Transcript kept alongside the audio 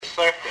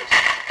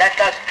That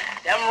does.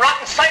 Them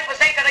rotten ciphers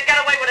ain't gonna get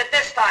away with it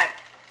this time.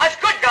 Us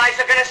good guys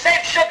are gonna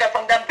save sugar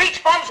from them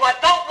beach bums what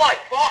don't work.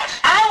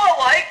 Boss, our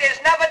work is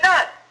never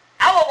done.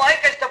 Our work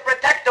is to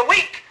protect the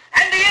weak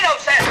and the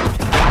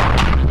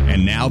innocent.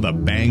 And now the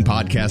Bang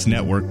Podcast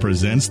Network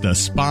presents the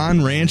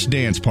Spawn Ranch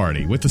Dance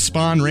Party with the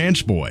Spawn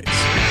Ranch Boys.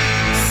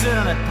 Sit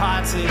on it,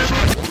 Potsy.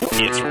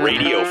 It's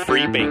Radio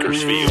Free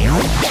Bakersfield.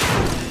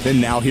 And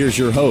now here's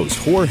your host,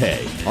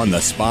 Jorge, on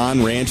the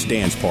Spawn Ranch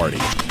Dance Party,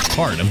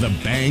 part of the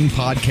Bang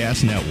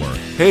Podcast Network.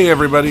 Hey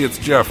everybody, it's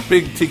Jeff,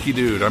 Big Tiki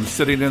Dude. I'm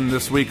sitting in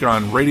this week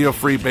on Radio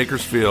Free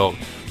Bakersfield.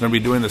 I'm going to be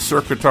doing the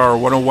Circuitar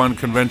 101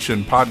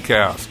 Convention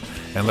podcast.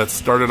 And let's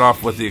start it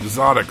off with the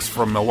Exotics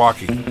from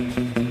Milwaukee.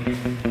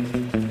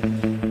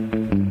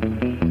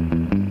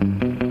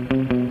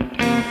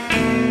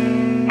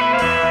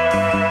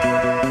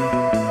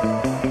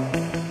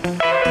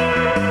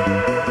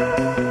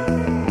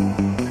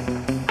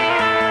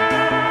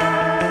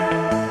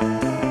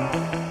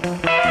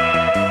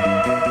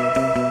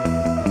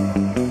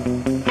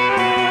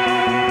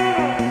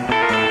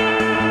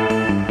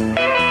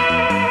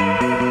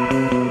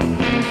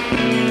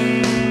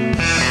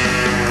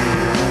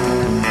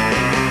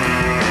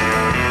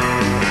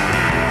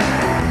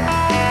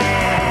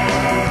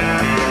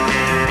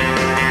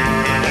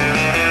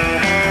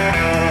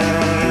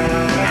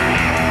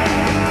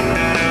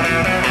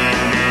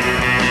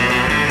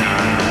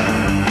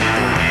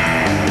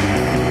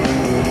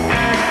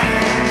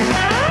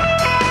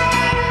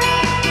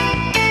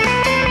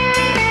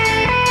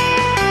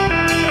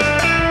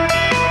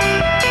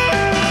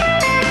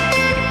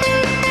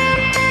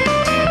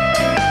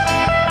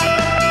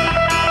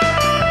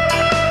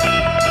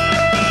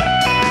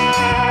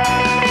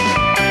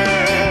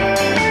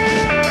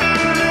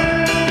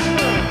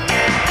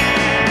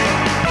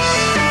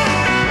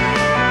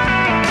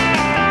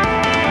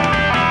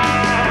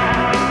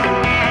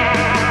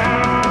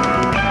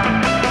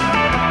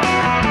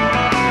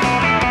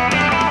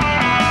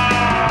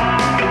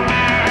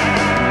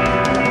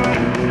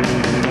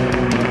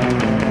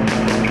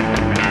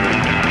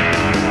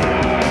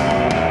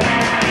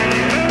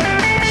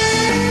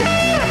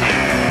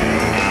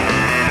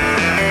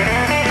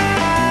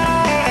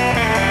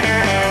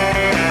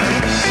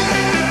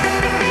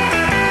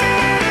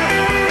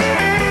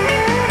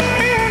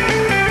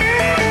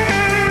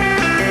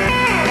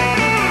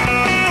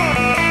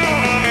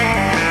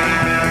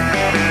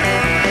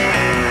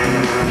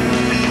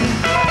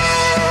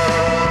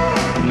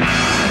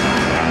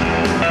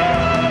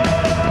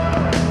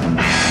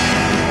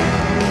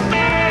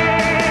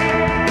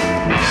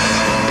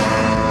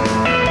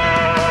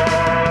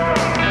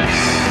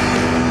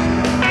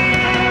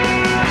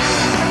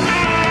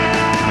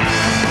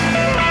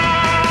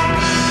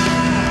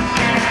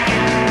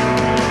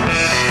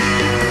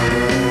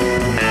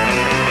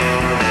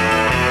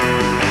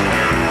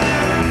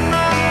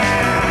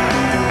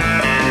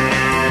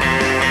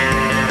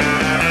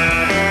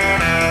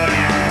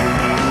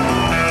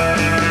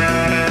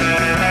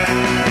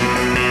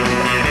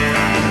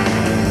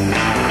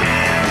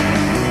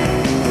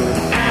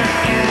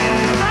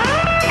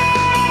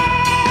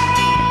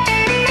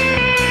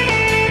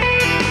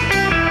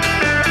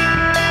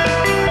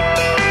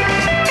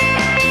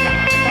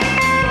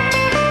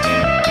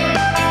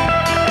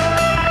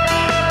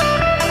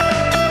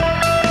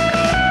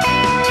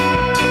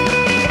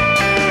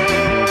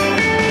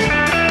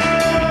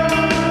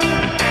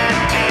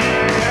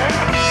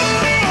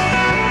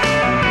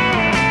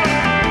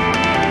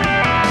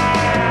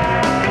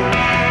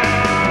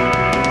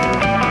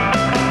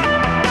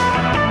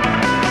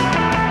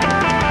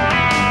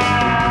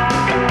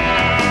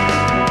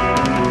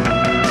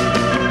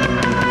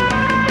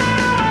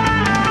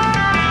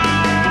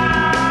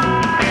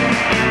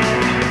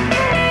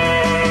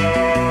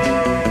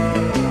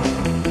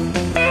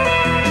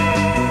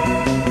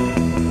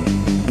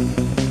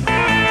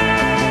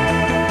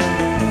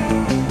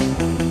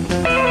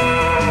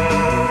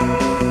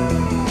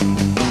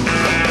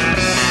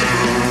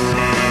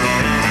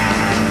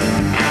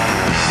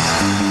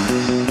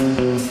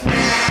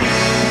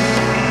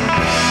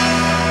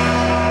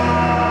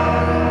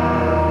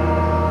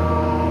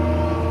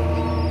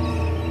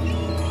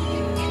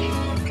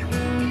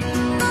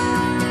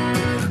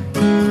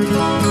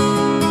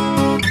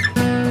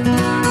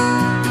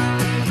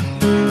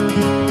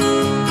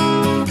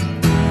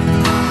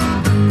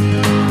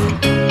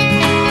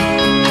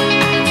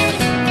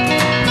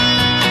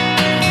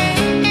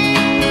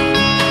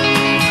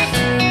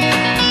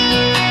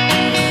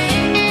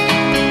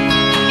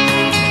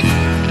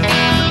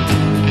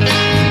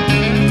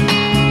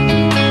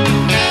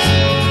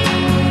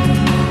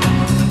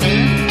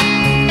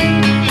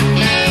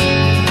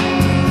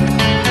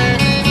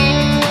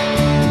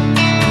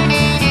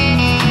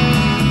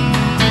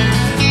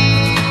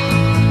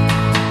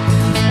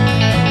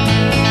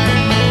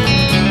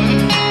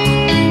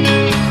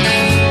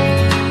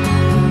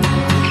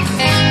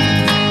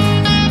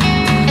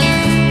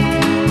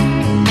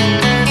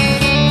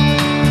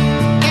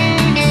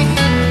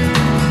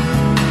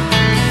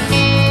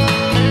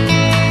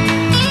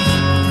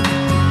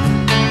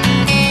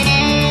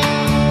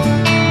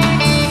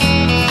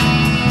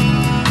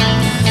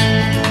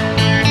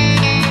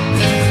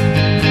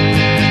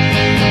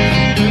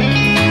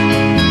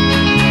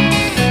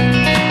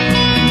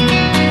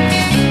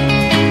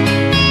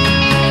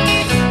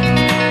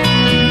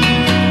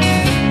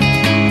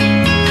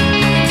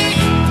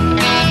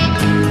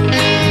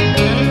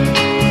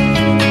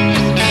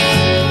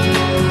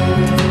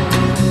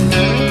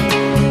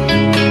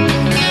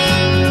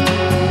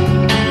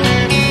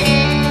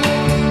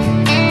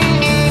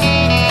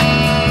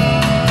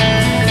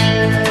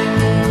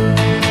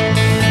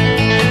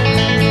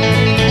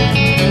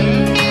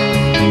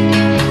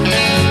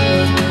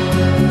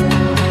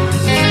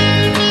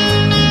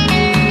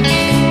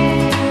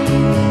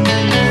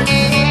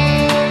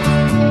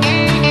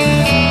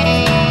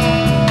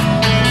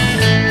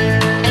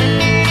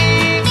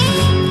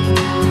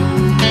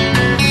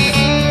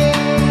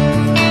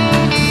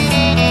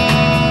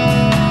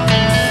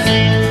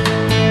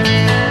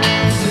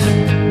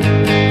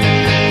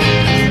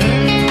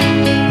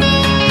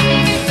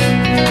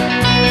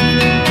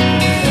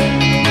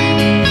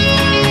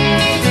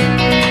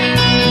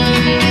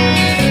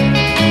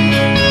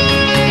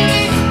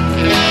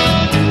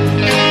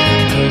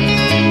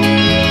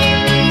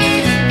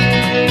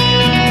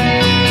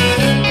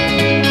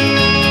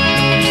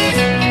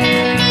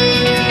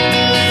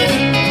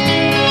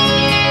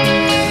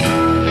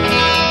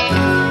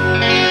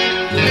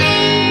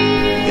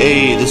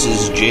 This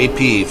is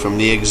JP from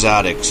the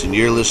Exotics, and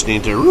you're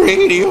listening to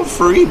Radio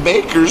Free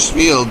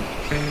Bakersfield.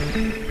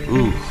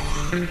 Ooh,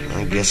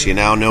 I guess you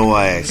now know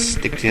why I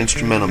stick to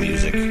instrumental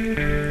music.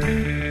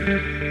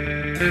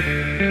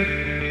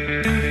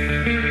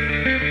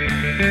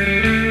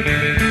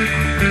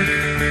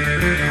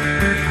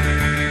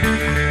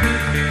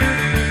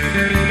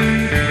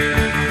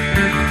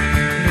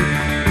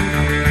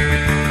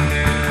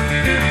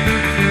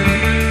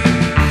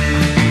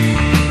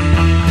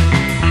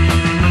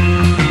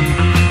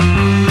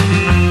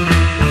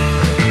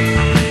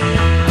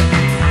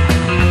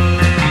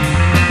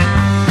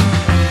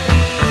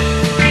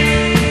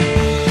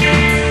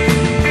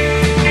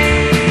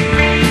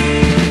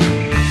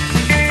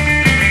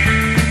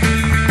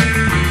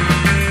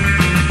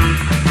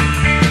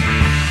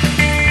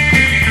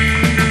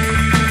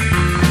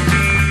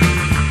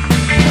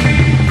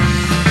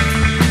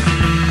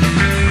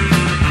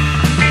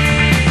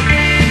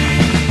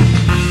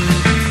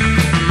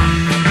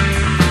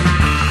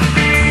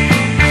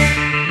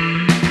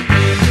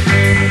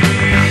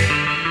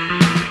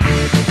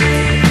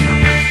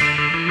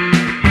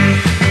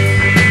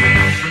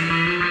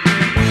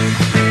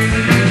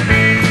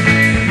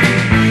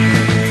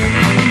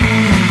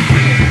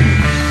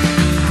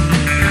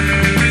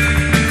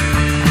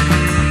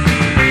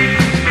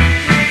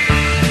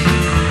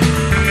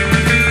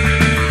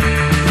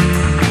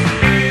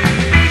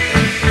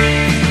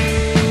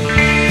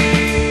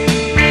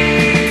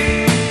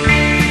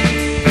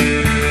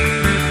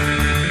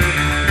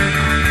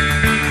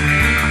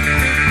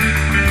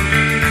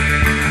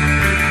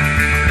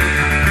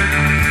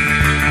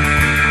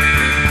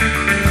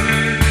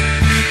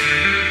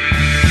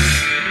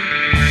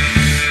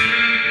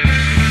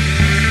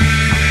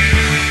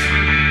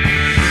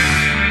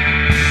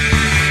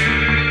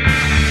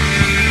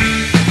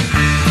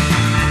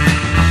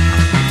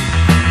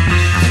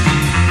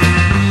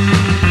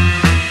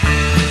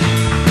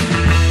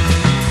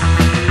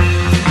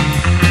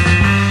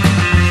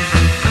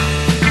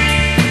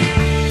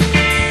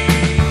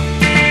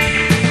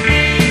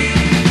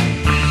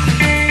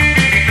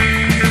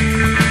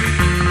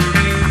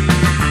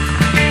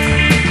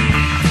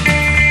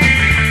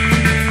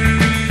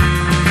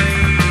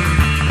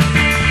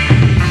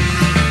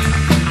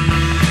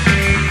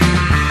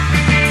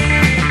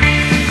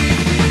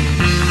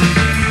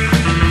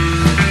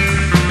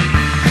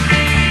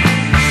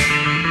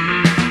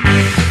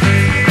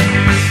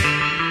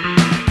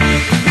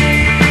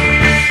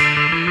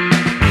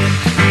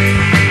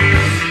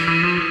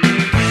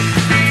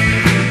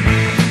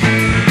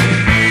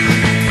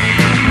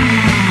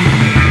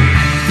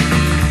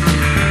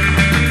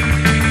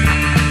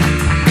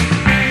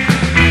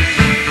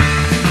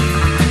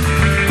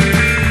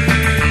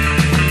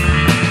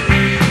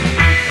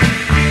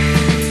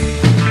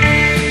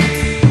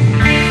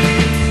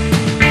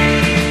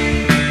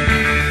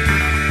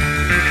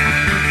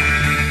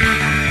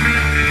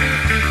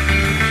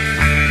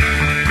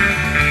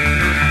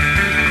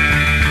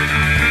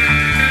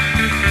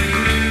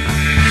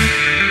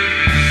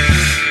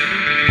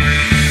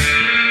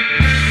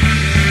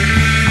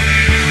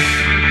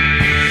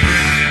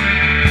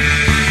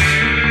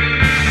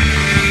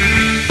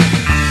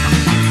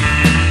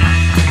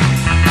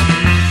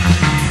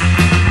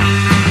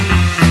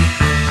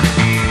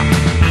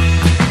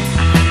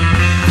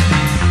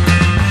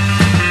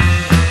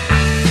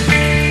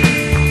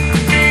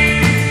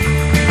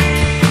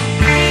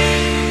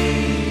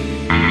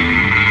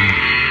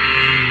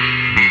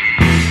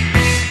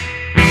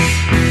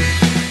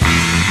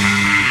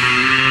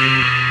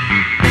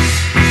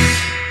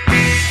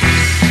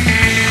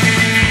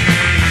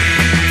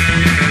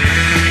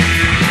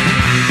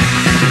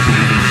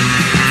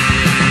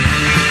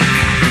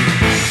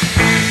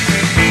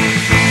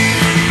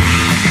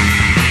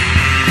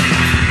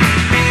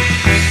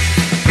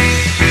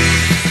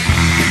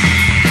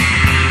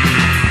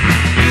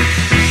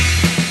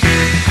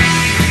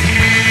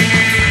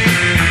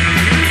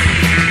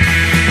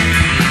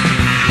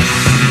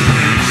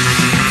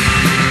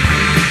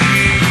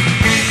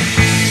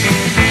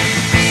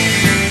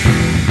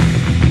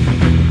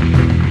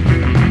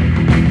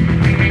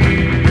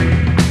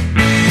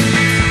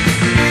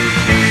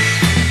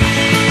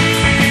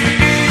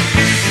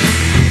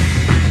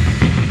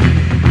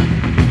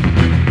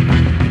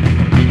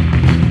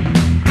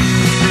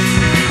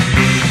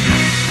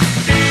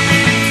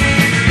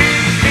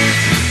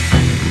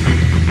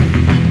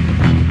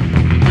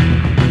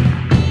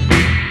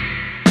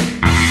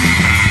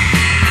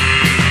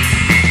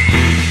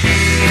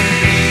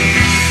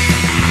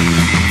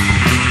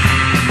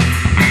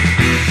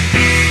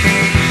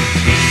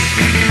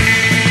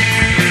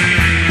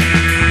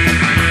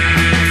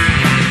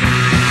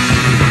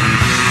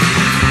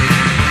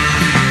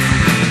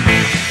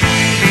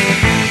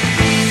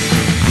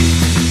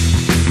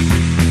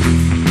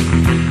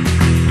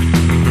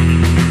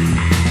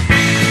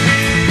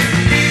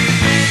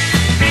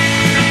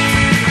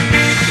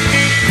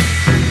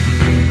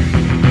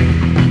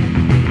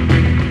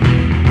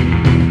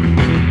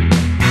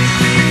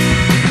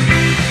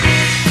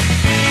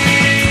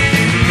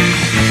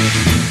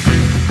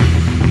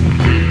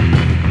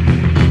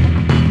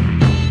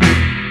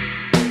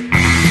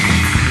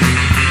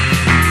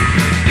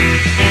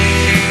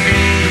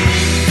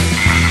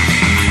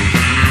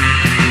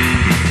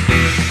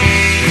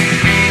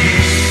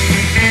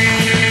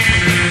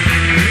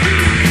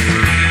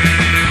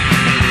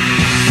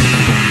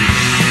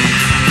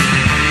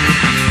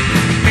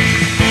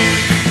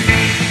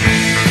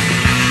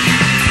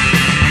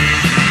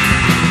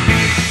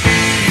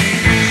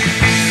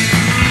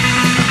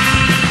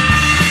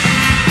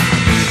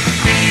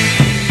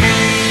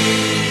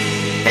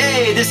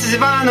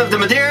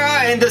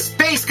 Sarah and the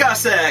Space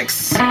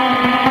Cossacks.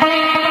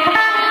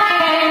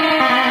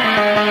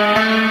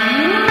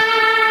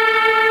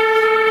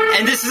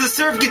 And this is a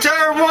Surf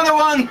Guitar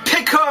 101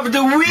 Pick of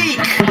the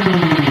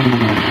Week.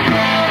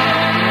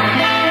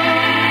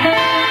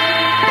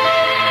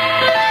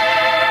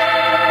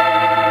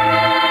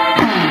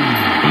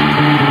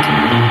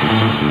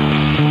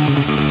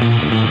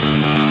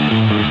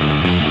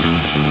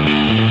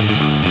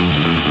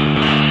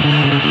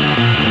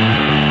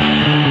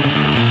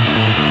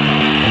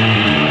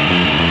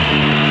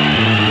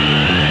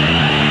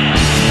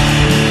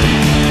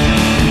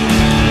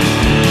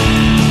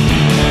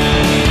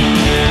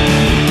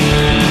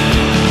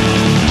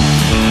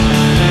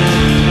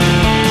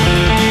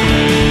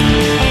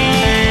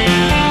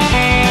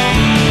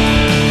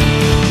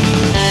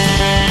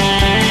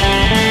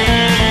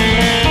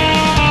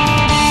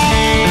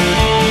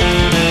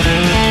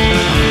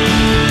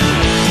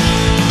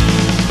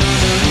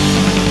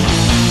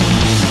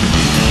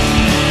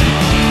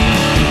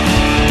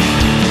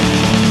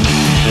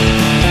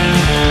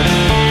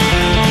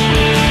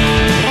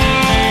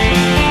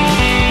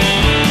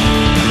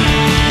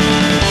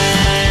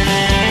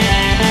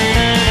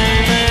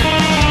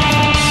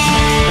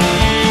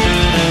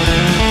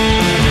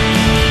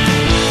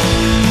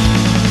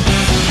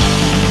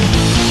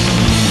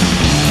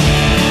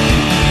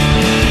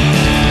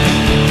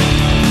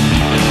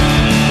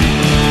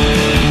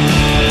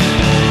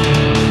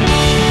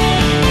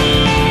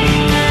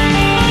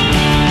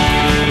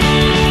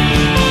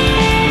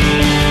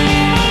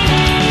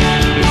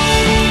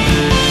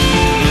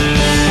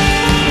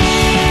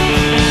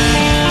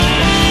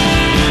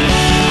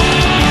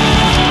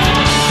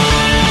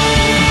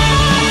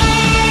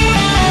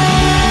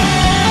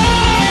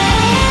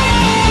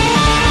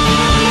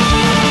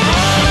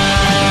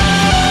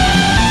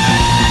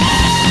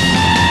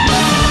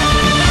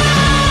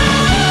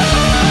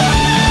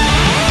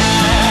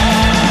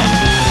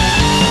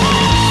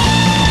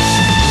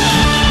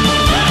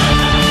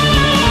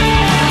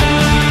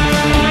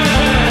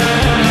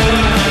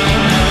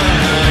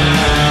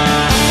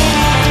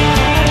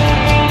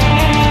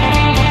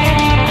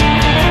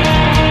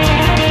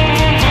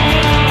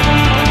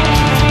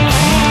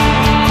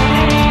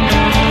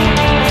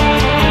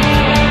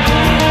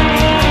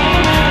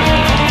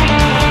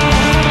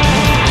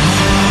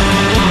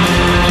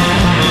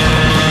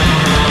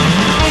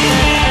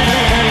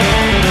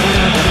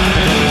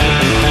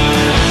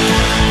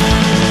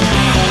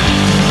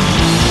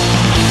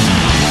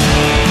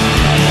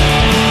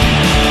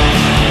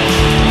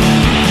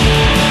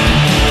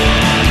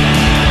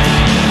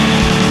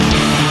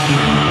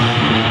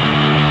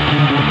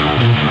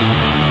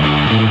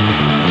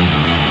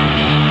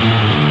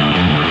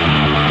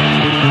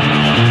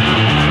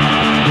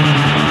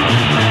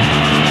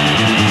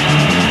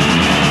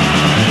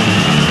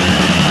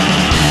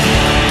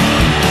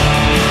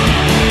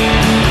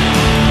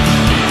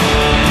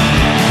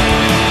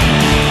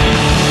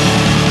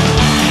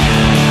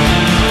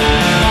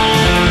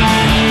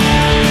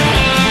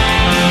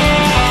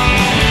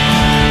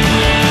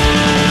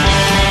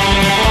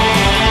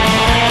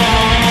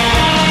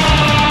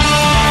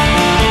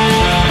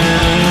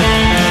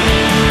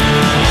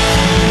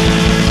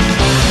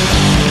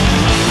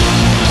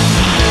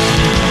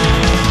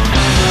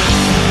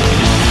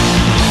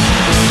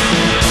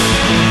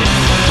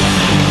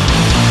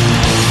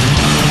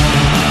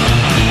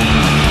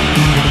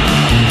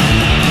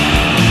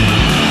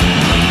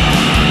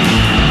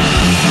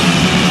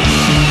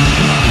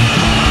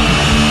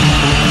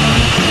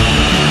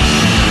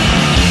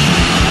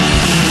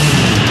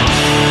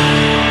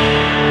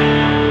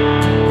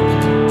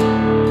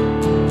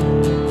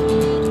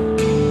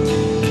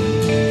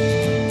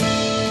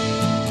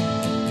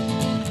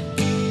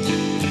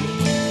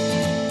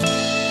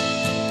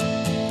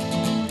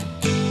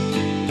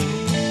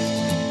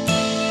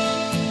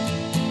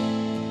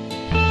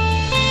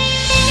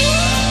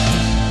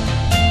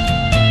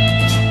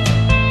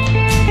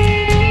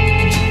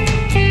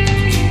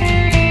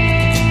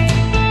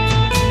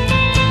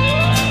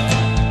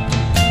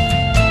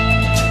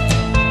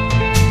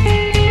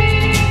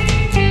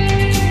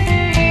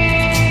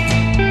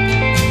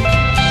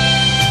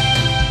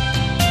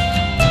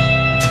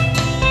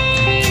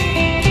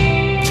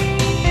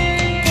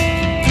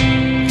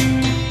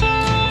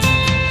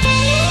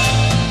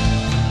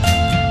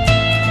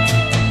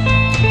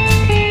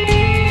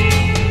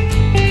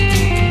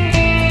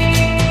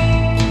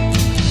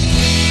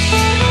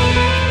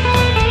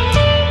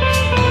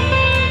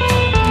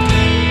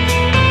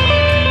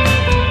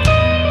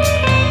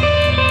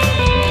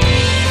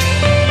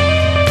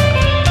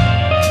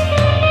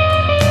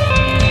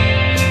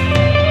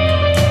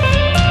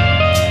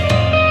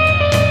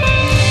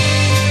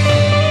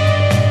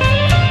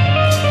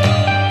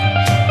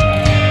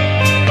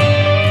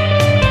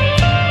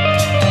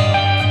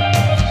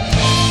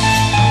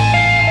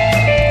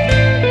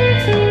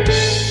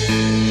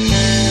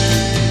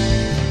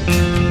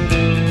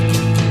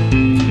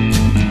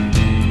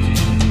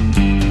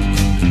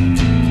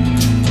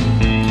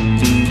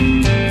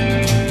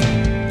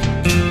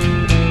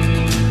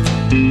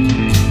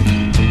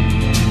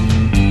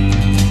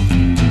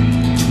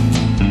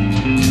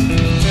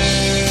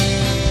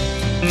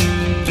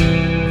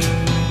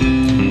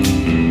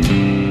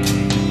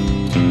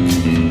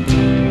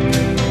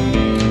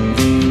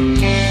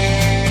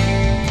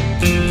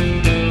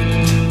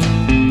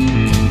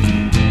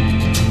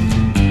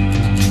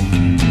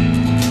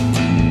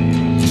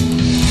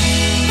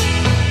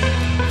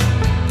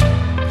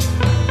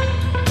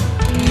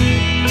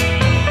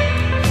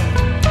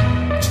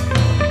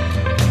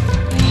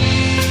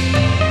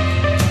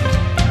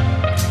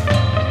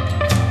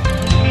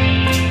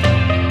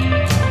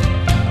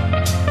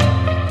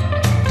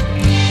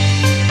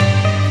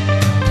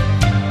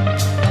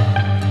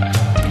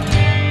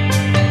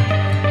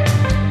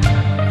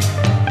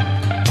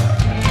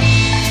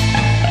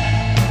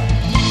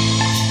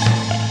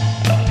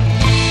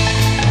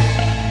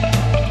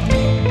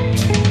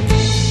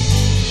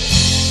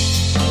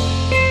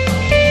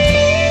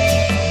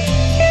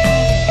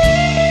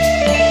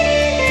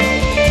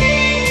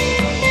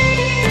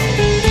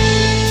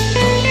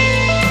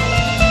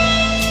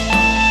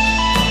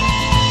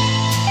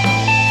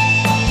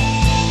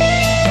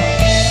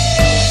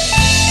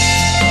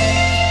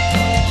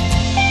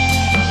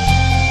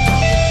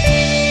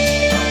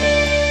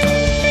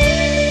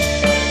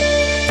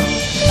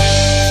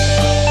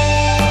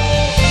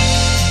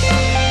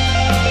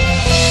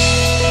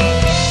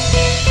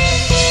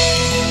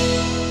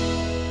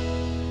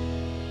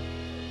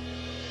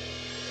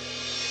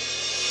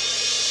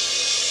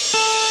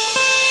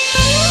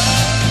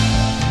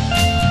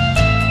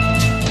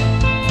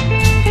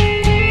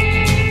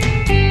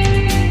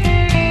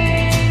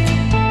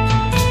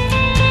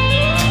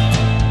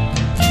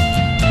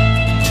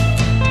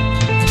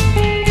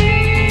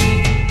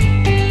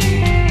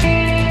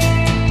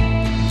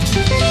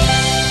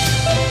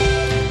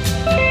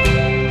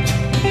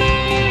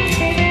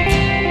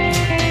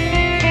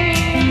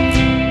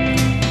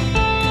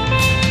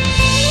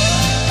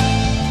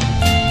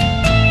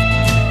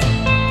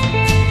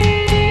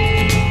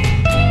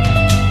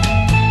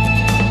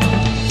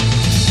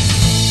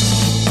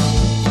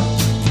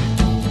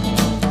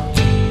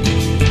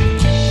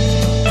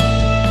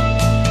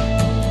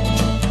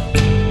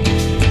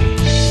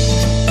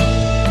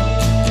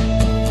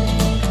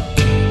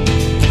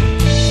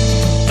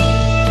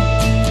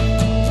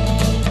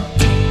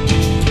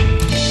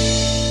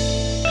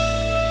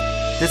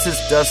 this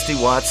is Dusty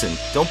Watson.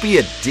 Don't be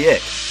a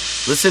dick.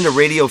 Listen to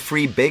Radio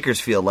Free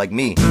Bakersfield like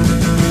me.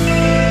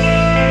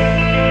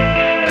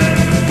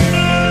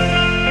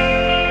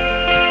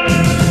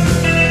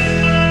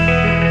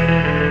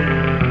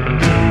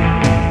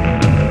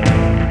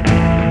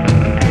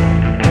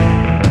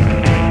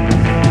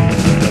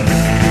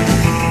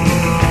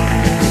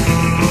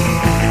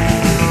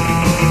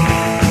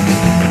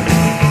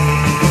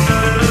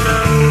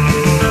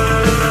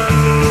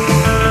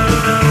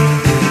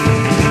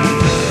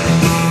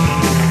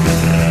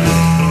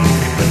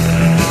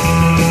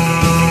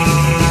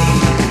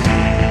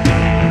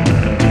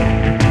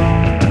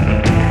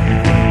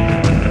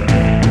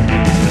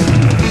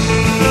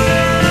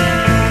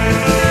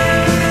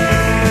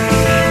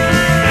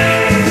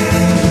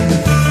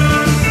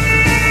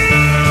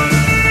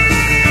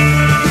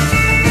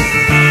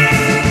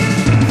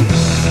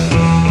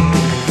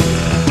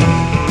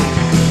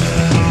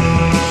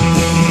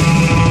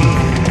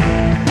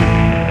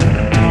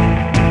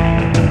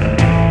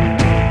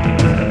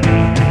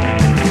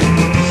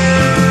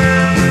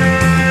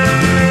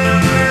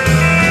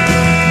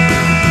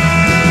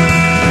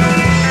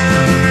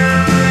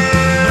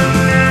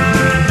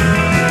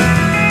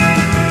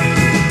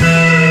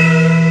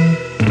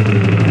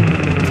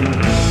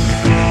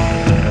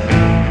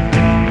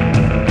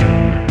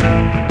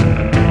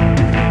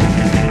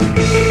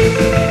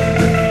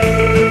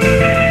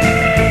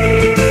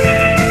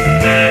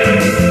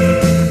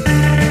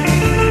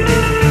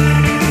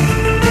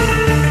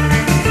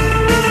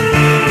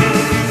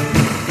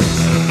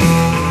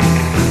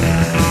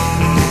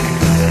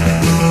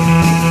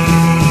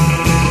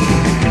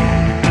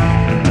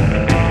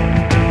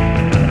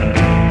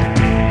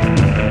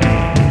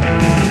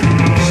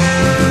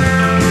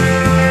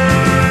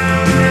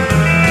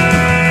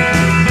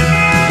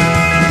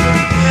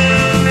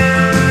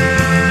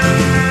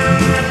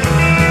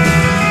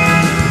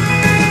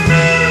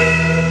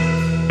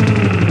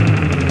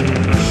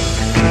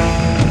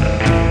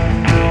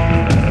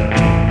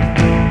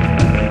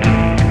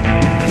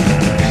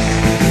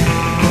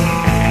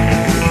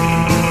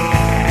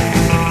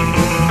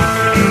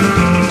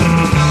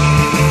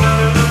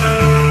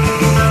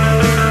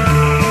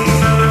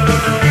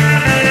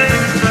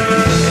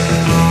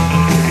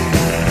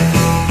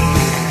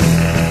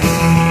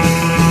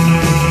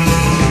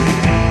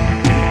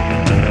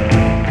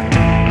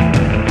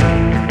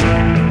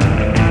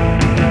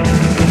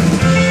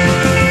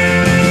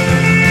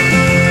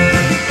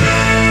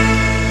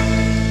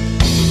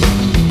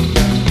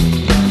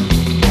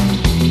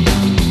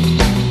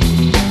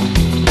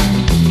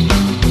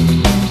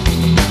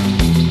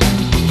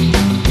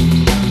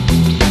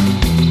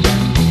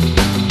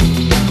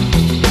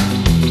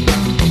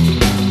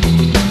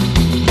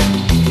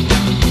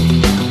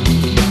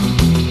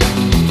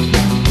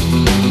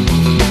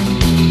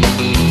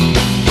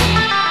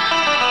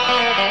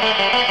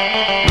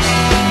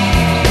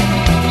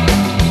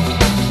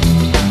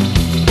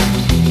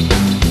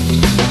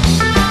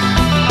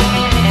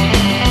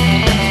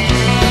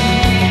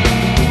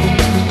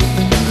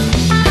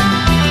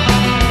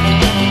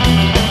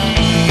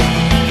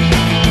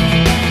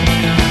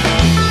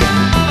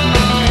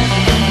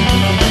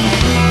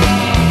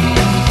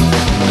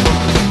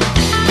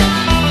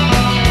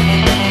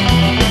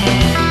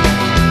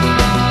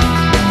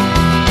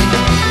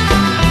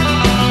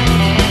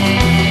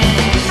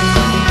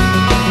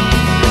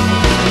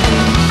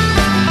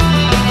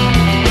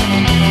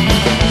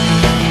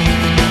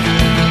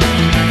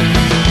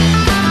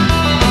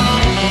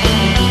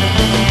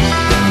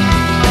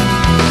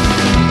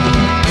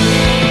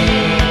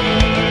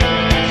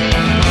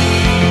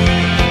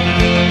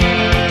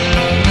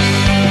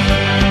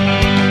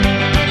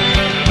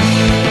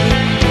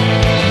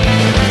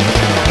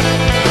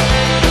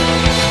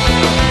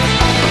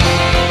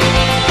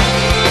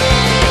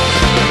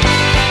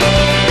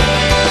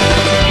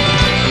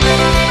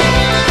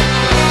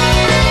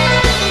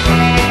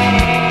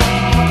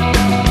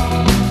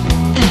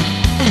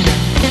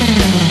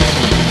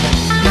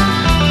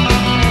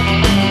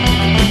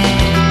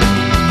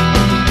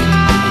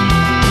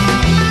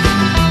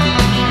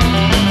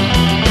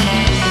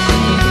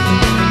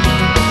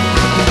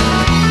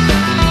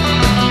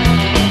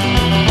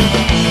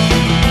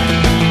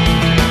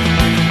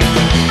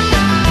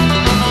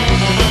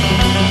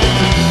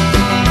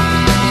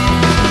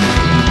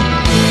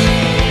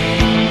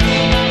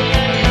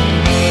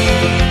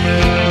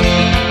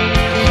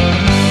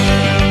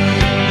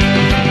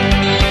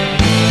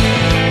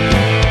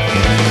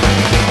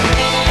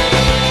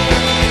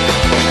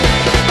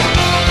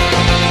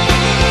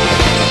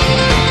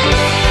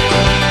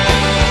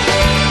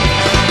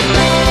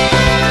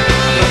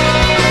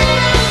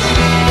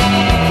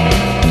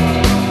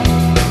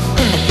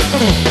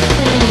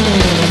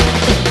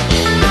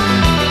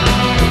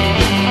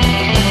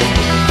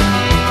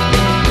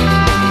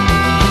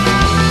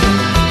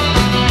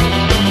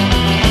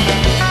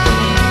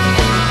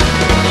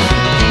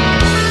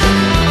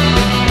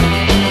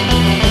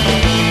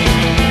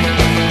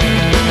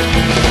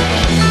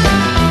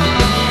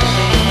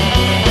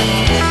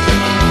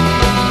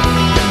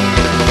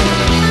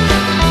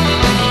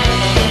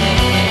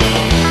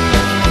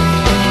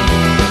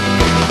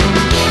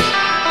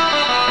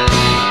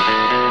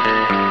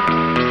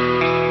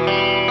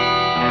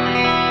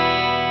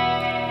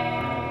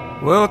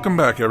 Welcome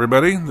back,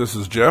 everybody. This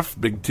is Jeff,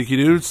 Big Tiki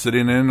Dude,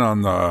 sitting in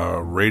on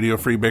the Radio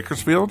Free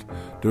Bakersfield,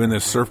 doing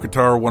this Surf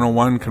Guitar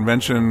 101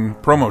 convention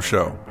promo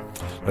show.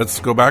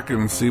 Let's go back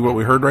and see what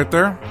we heard right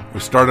there.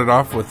 We started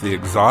off with the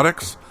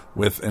Exotics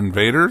with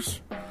Invaders,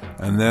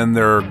 and then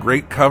their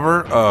great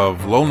cover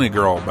of Lonely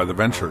Girl by the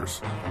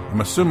Ventures.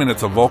 I'm assuming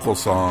it's a vocal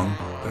song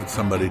that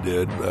somebody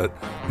did, but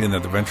being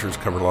that the Ventures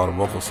covered a lot of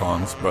vocal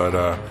songs, but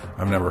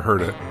I've never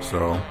heard it.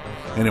 So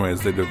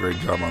anyways, they did a great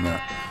job on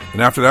that. And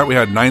after that, we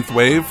had Ninth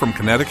Wave from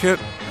Connecticut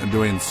and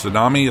doing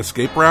Tsunami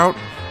Escape Route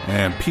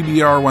and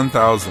PBR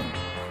 1000.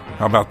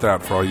 How about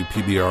that for all you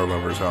PBR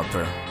lovers out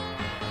there?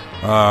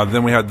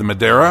 Then we had the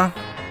Madeira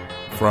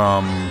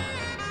from...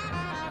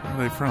 Where are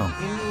they from?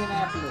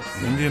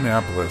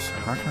 Indianapolis.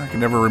 How come I can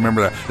never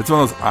remember that? It's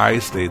one of those I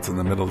states in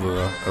the middle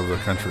of the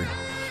country.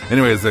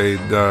 Anyways,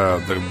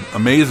 the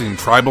amazing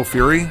Tribal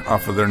Fury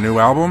off of their new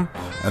album,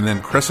 and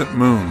then Crescent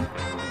Moon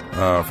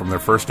from their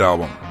first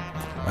album.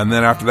 And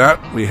then after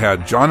that, we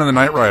had John and the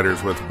Night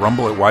Riders with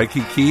Rumble at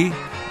Waikiki,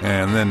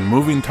 and then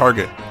Moving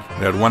Target.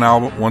 They had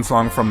one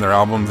song from their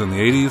albums in the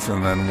 80s,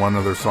 and then one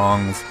of their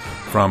songs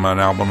from an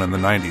album in the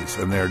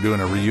 90s. And they're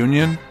doing a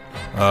reunion,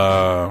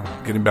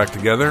 getting back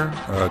together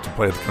to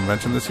play at the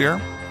convention this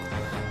year.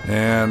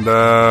 And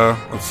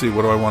let's see,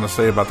 what do I want to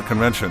say about the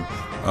convention?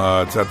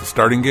 It's at the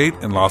Starting Gate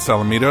in Los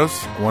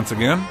Alamitos once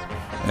again.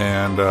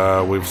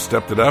 And we've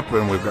stepped it up,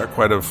 and we've got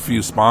quite a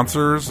few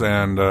sponsors.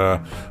 And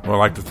I'd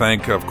like to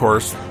thank, of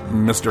course,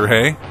 Mr.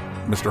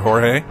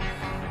 Jorge,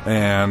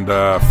 and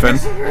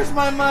Here's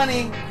my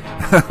money.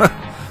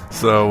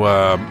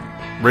 So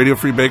Radio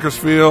Free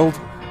Bakersfield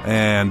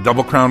and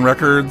Double Crown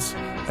Records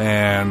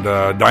and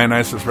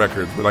Dionysus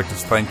Records. We'd like to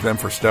thank them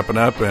for stepping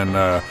up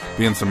and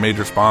being some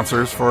major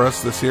sponsors for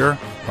us this year,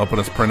 helping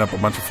us print up a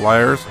bunch of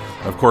flyers.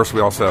 Of course, we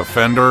also have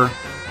Fender,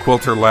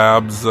 Quilter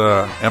Labs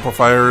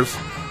amplifiers,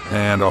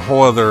 and a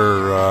whole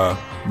other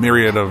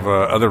myriad of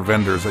other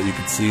vendors that you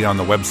can see on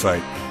the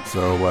website.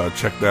 So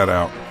check that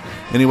out.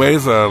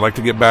 Anyways, I'd like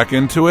to get back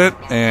into it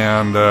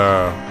and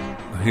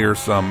hear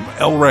some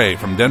El Rey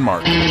from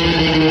Denmark.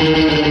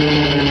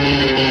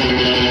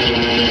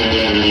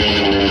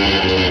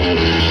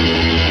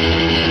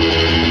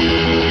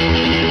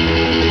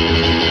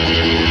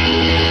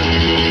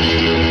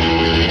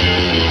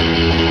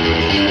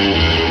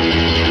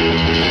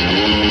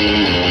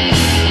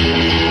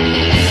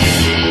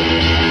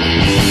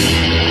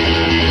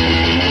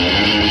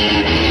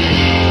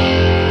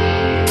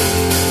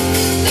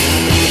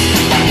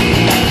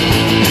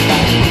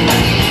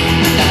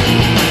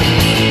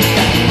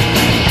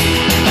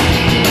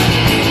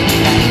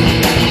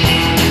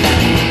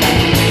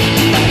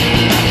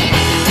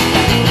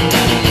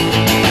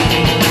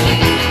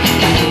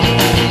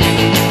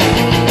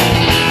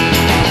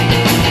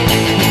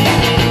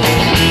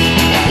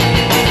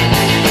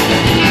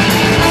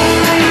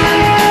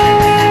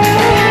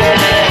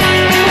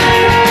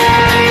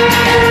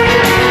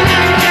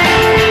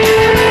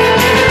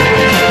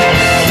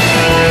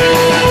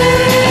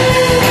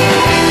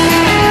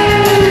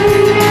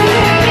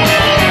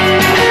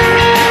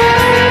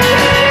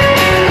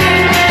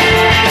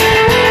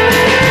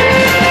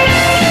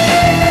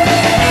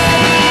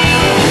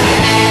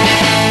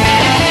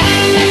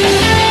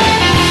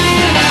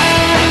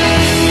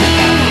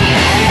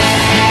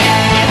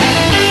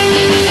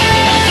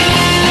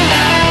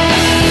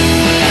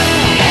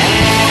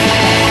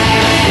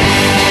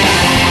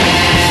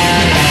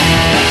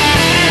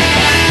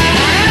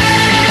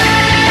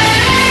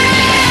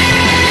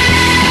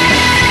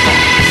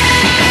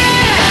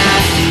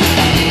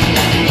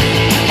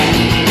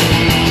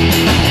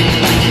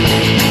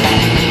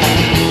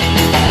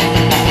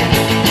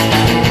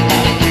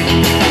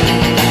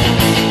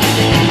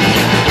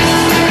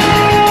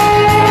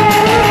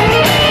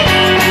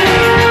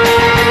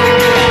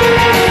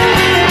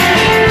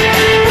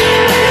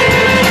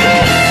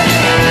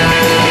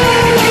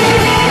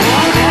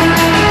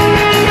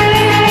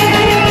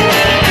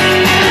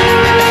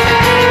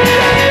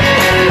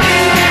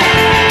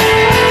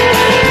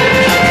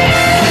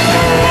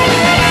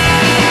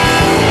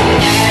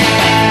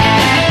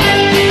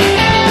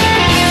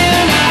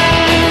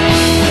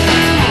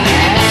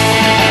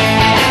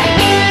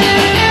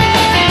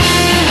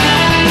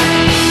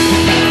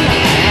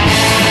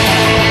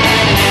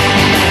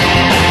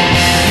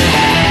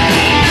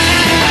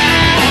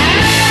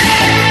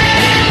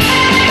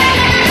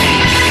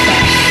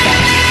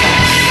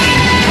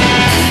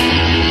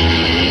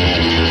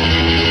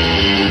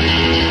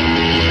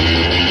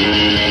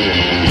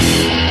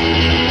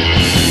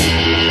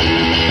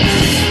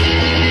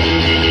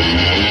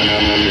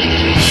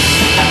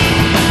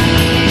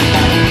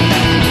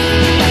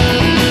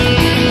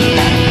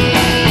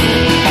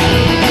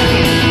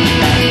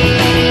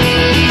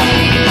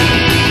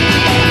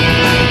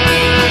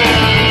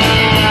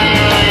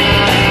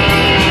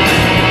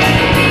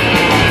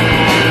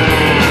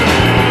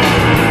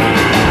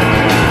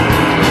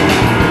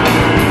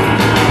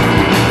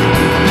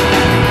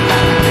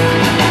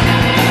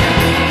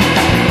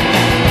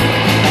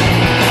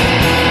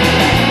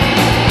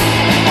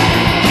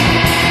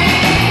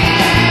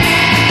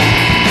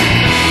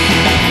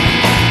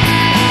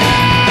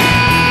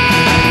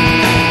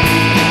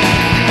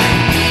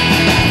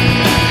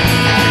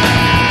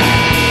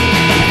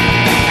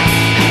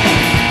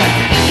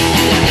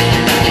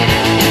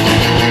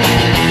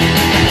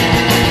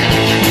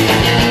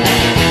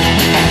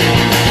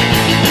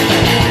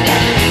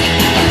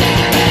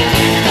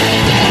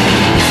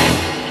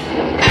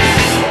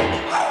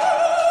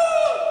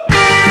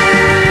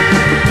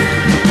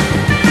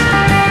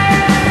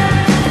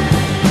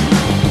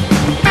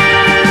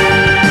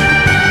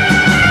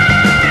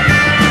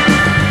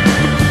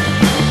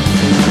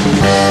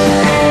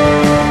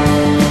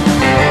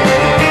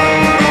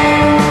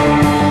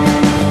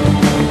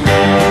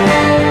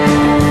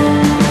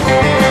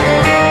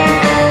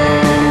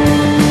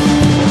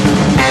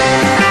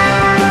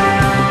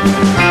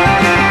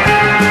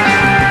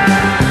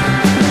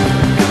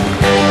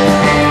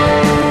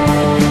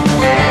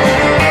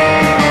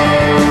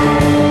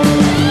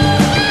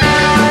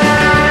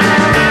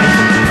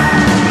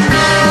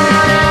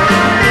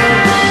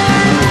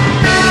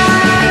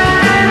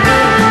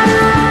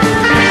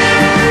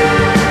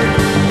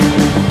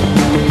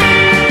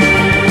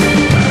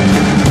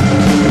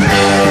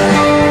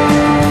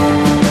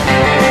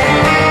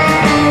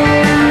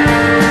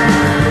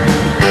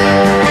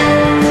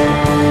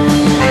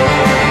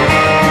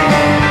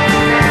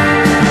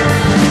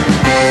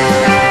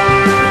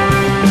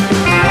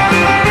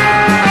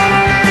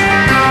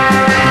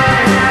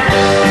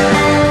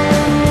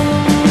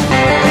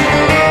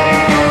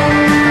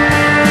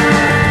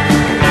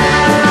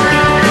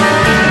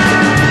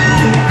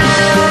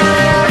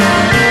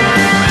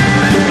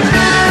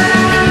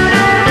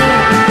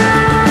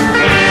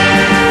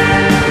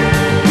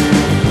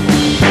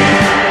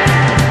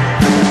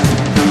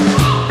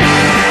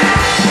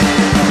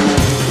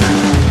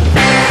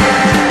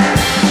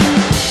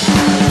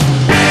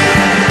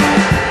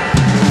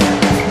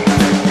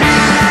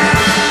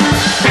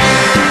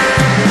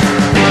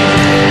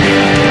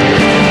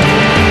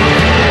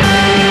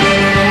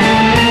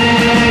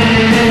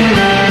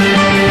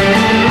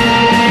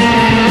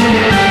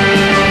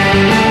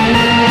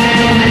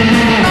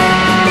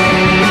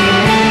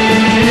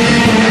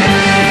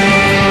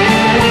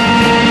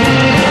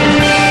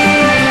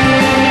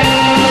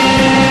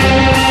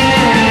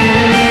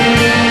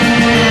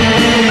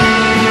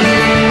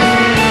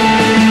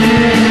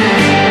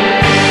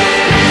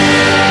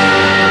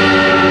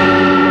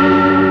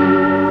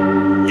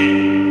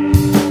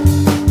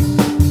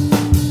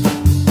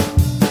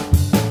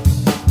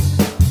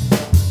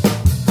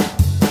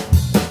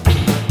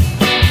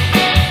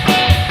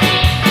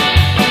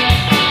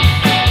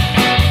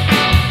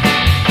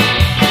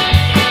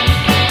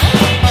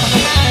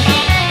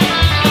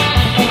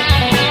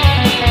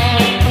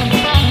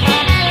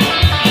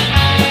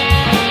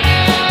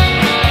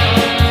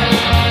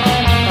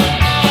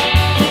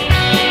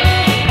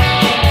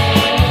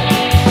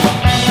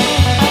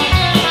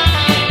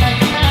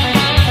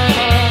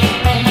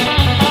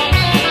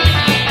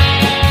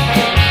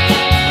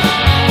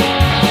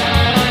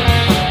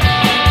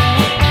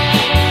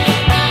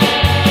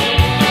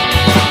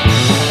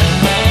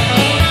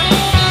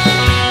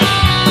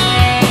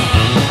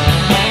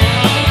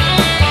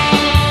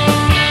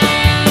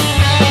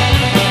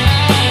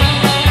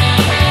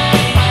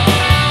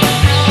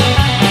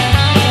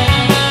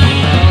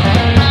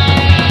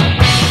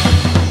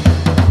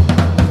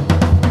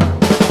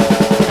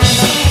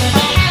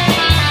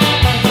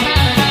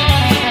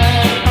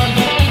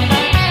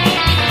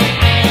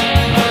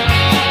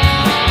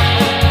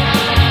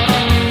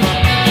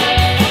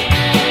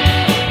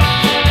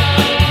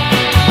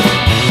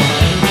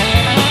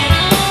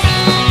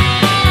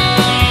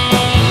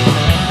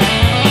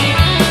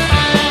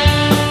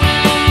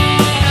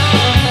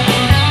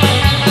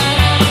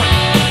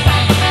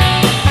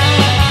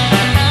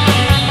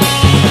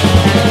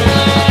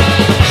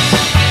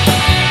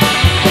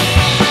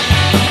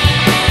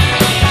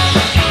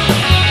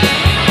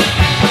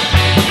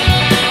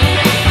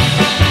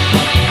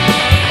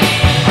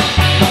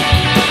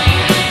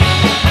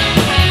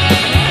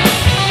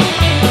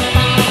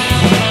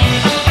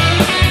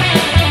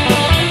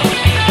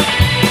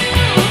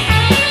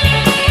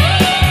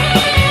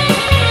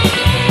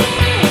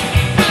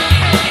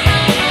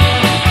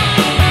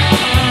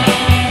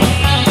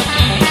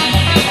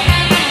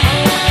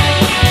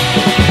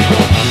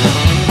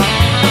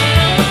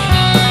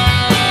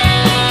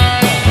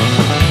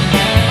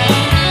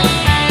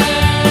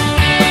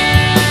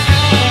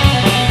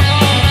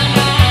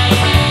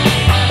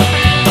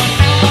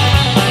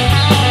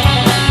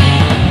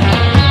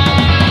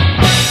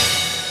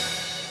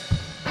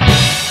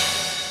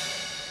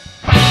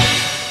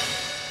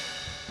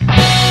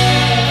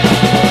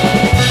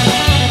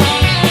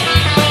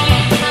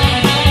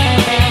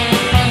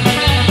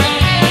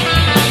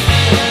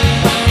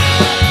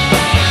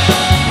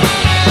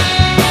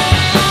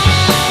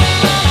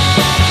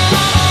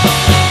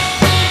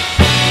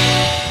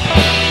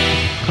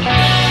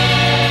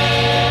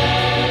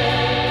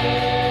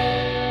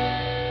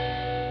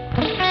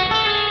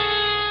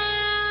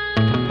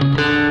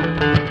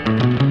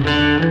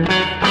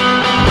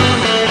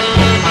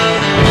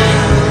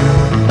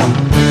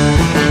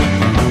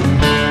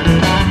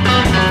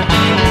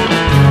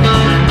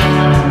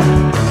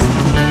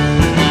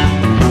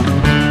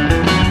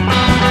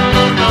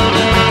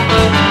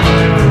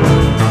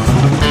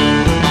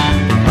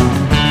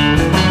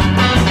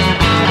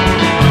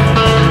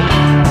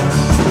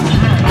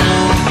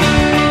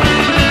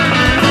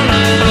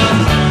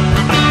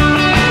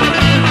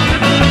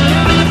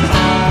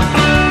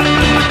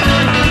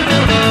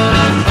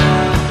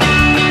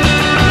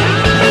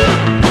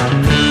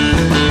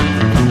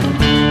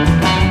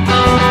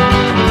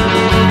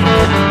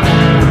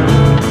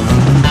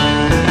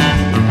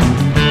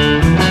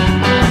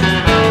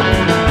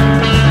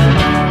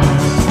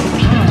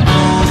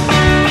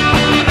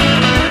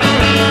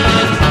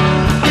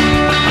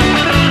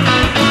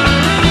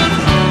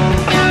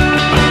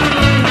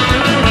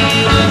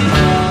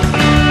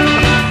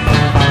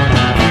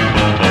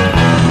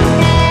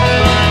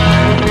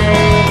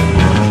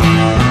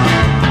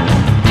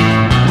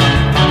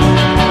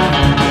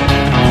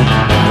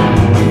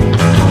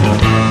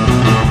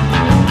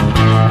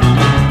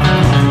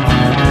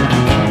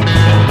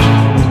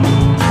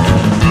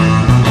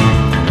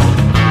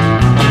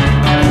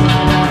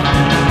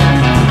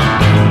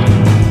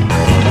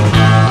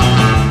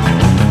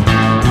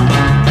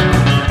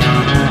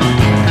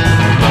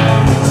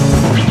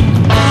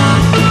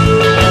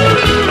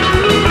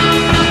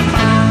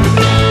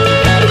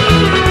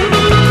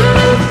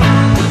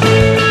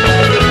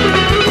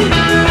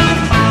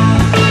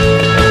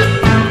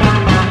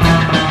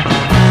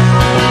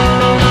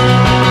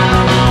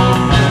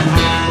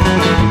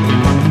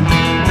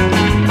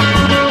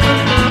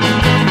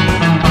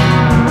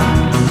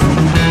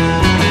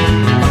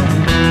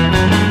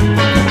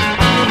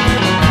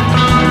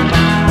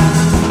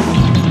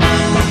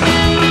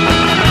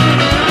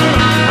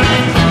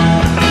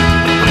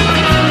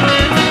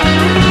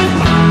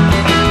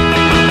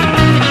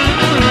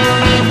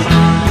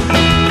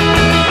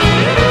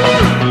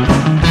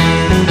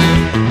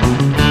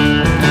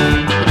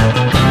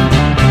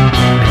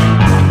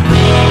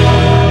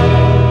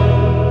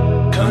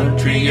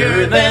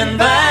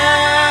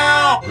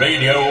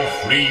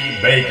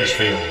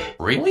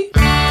 Really?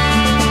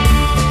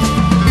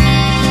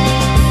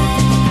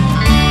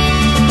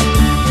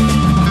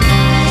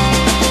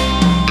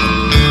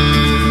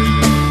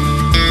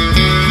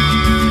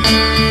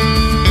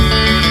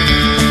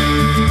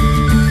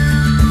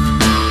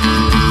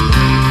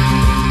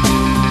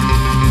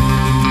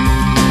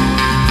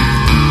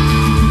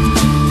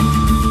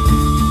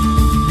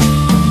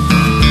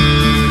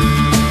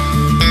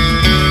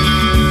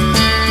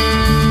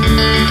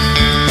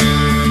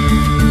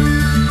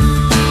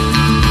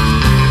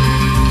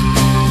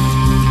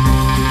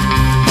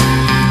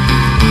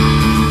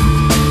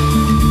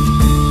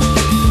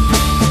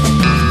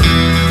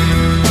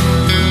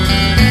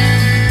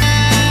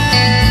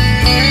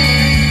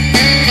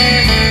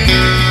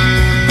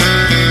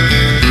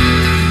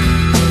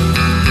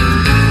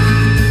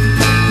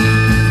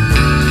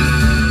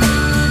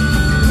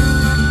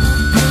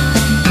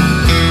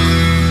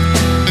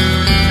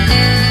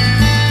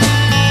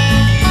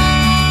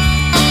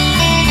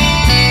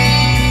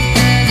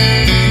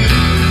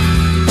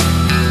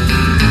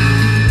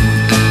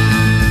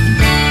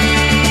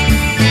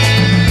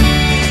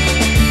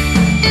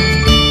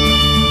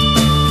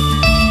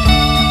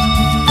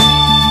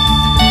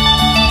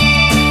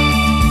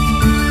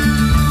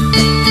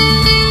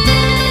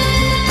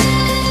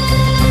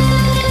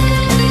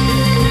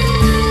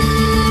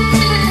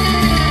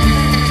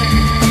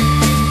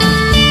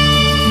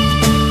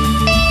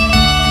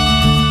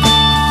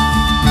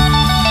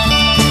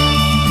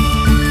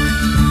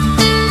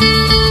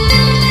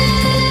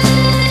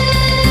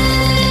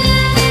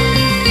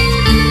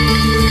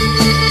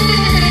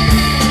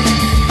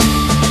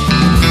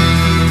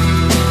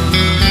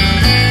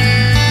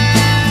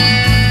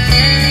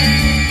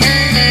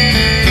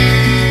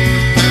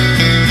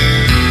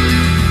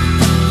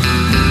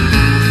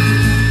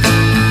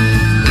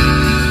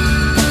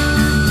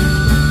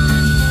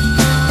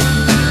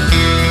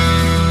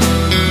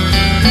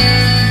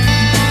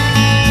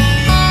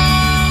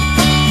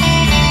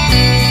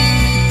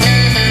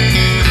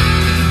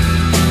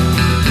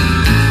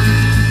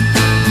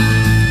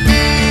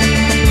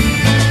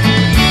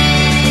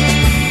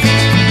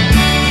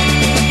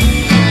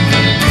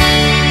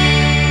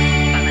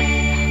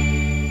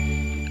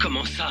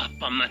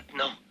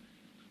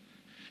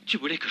 Tu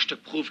voulais que je te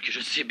prouve que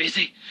je sais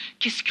baiser.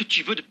 Qu'est-ce que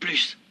tu veux de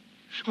plus?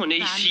 On est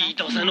ici,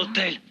 dans un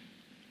hôtel.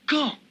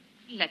 Quand?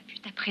 La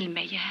pute a pris le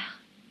meilleur.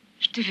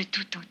 Je te veux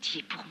tout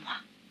entier pour moi.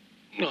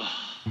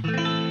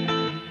 Oh.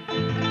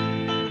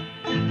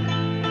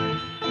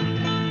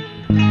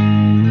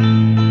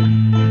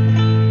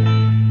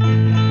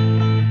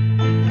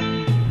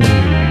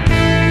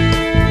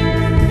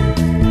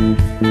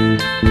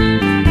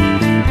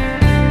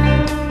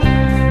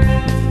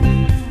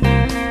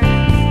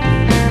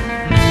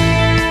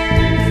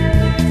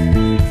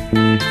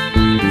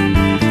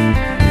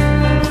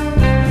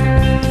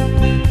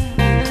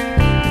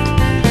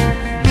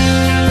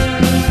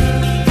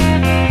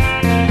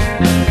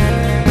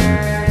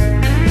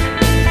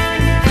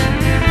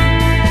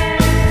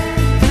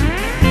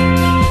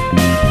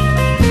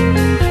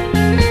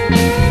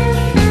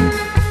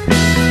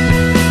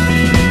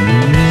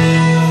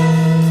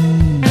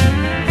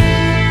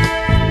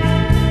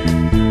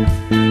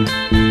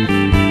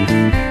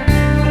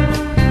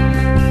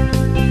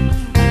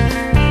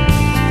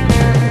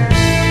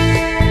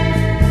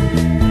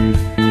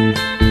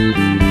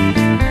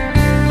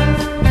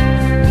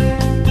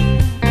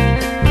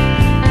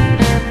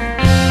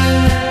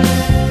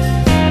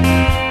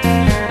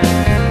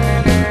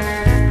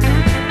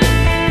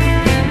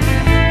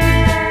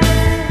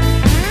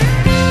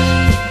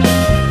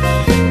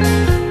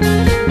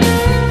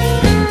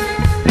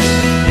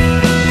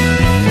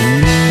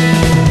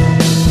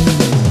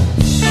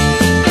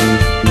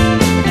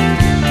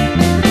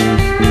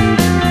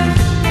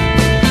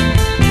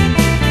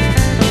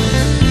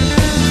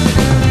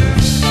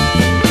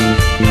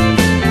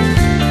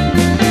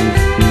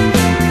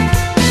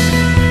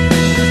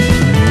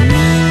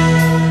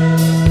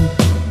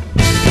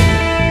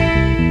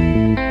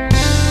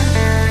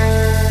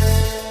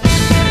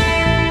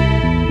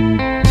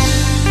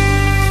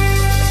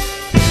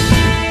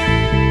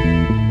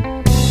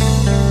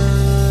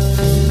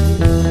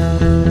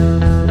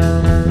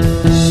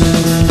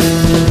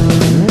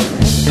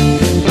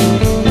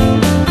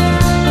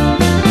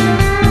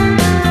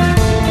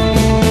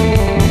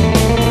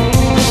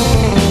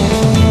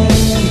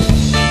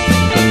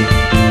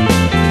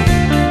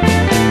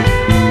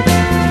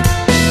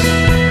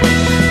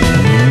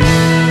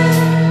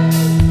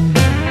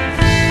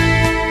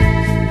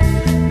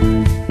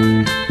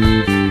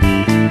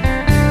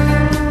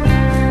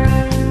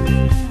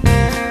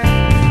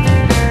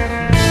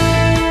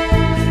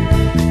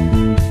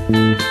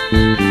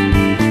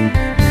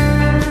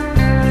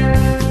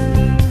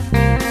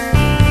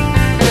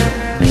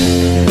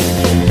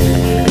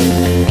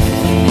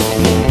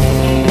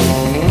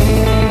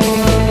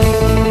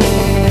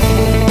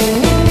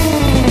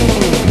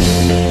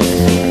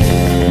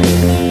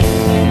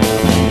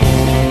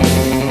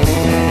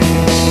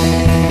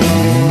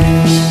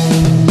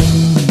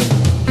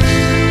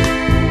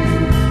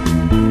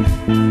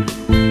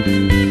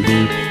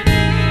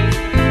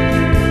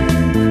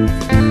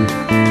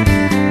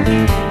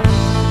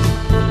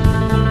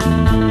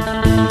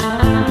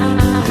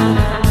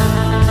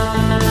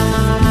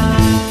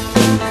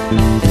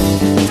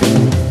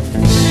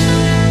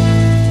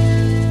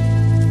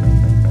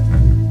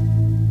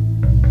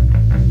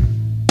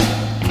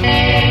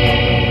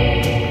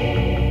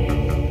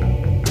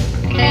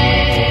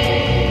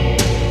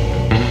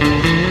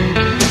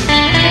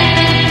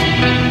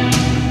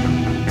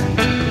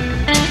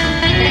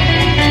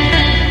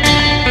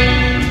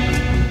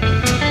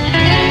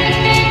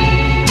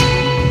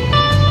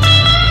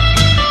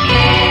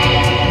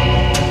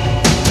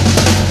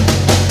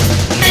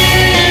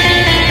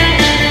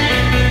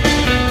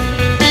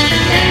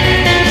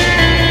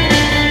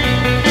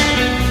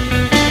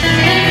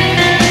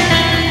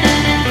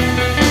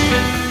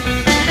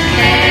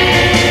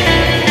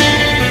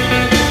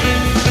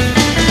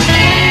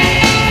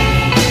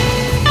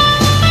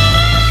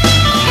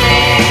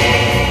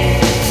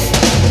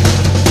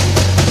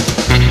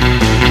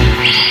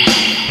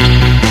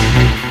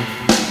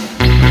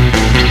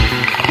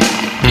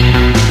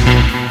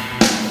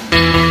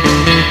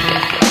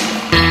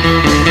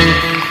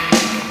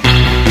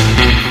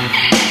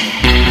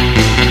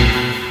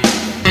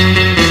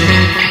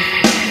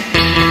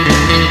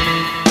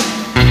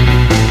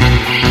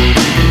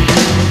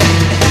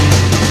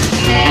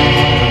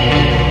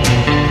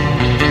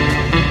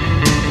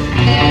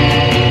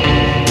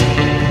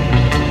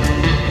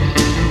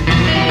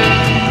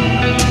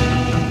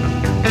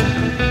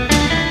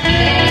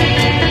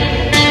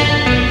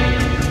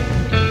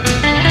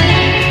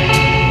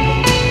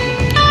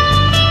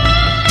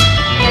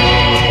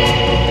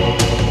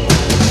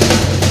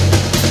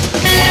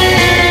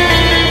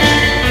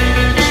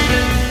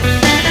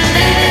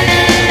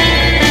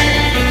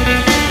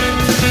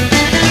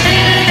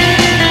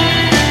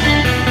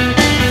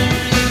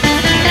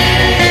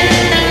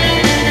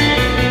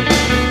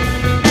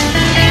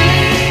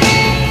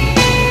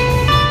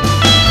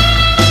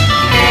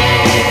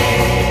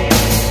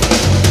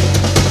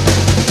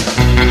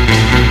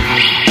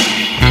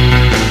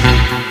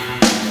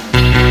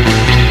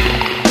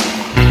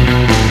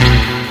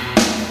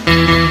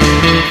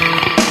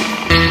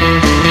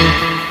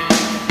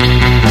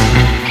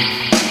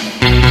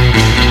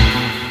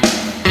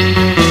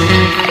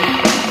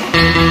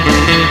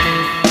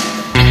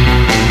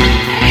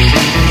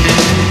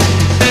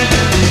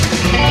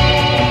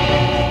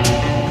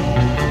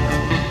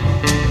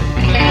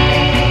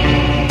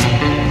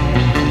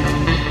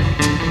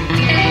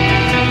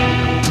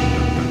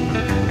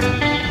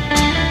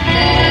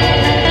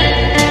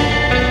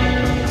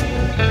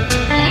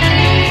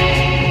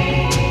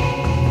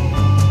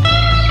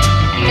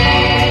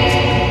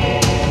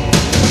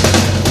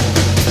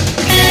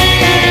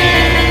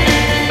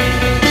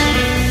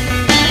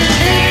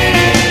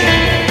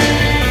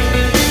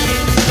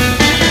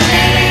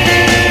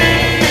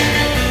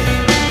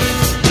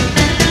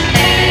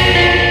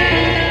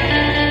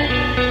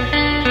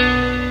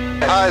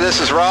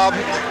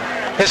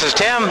 This is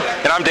Tim.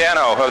 And I'm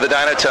Dano of the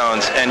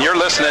Dynatones, and you're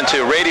listening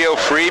to Radio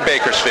Free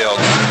Bakersfield.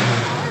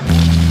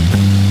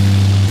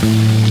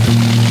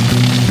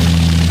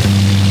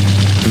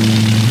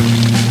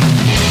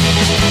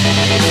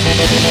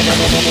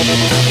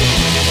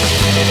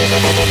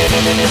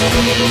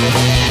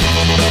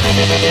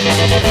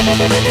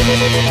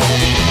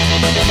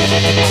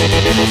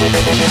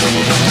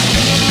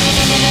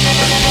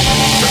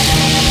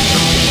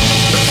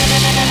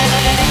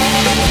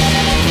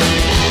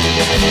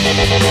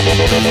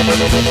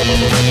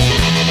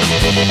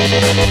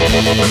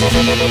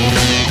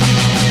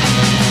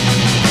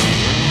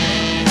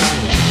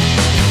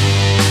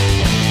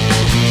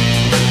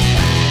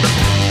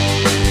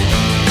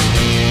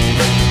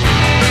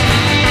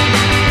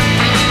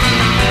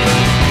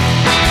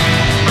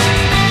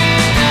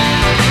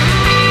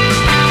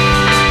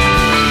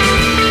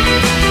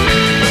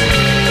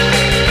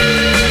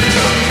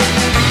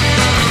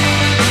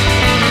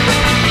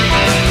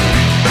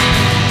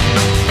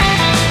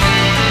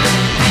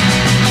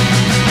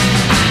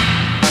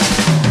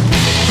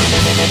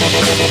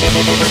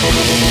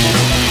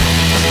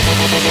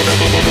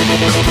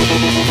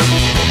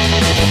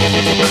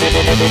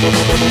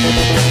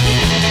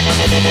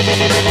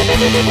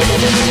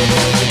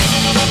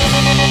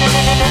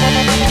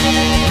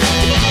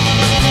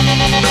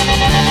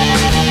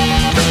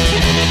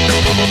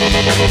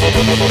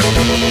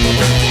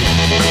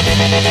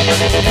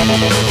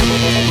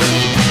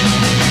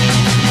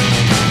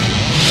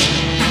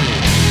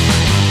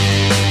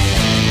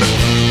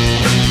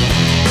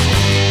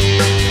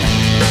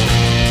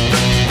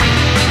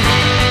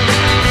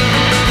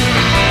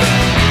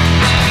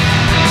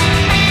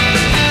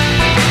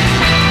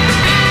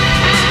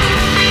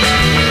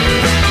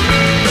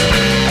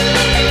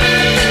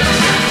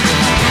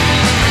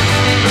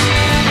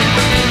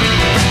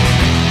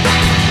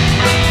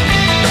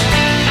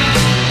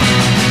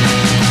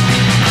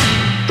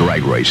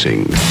 Drag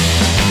racing.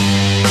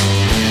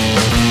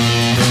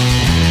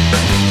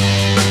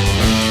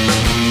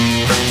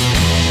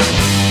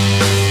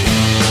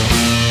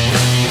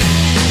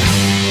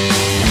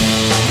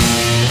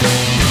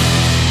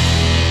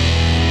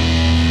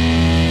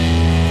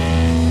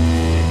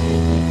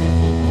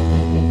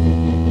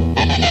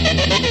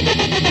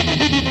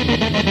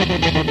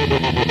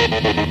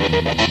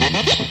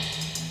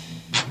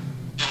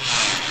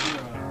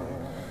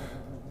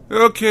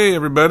 Okay,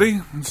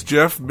 everybody, it's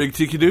Jeff, Big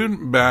Tiki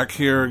Dude, back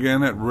here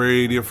again at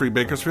Radio Free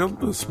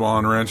Bakersfield, the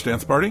Spawn Ranch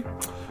Dance Party.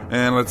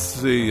 And let's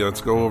see,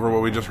 let's go over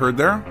what we just heard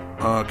there.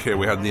 Okay,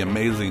 we had the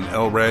amazing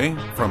El Rey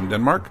from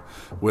Denmark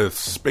with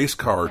Space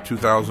Car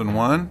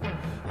 2001.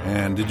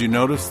 And did you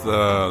notice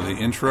the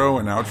intro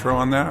and outro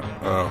on that?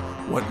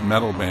 What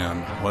metal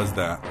band was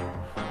that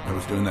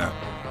was doing that?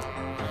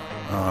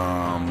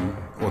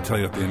 We'll tell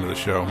you at the end of the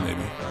show,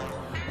 maybe.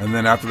 And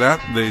then after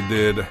that, they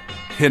did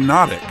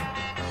Hypnotic.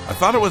 I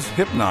thought it was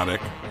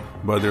Hypnotic,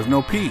 but there's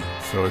no P,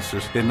 so it's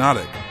just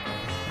Hypnotic.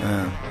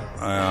 And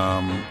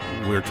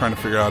we were trying to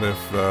figure out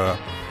if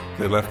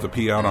they left the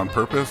P out on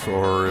purpose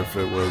or if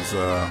it was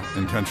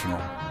intentional.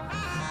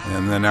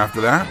 And then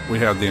after that, we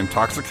had the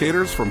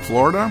Intoxicators from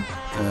Florida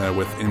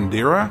with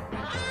Indira.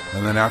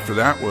 And then after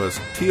that was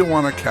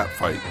Tijuana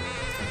Catfight.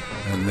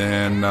 And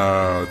then,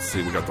 let's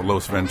see, we got the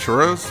Los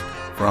Venturas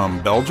from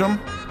Belgium.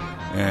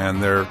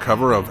 And their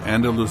cover of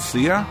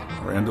Andalucia,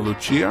 or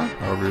Andalucia,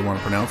 however you want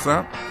to pronounce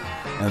that.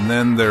 And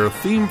then their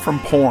theme from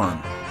Porn,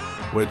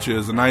 which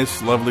is a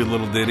nice, lovely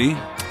little ditty.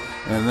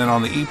 And then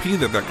on the EP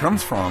that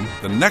comes from,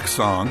 the next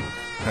song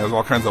has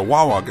all kinds of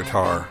wah-wah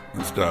guitar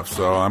and stuff.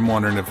 So I'm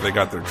wondering if they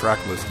got their track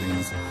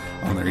listings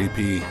on their EP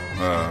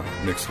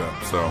mixed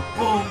up. So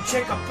boom,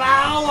 chicka,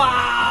 bow,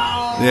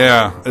 wow.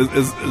 Yeah,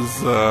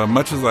 as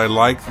much as I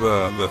like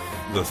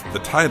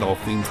the title,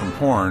 Theme from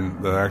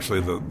Porn,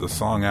 the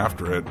song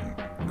after it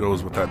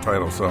goes with that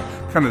title, so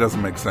kind of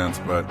doesn't make sense,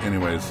 but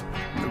anyways,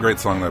 a great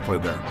song that I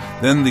played there.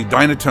 Then the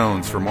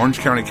Dynatones from Orange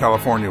County,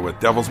 California with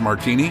Devil's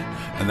Martini,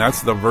 and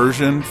that's the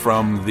version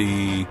from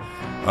the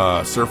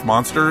Surf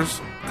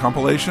Monsters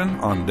compilation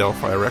on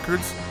Delphi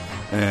Records,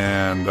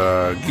 and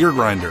Gear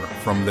Grinder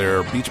from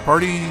their Beach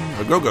Party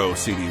A Go-Go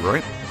CD,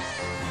 right?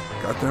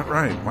 Got that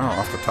right. Wow,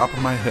 off the top of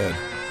my head.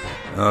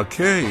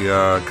 Okay,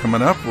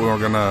 coming up, we're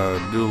going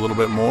to do a little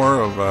bit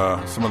more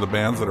of some of the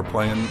bands that are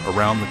playing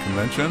around the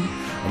convention.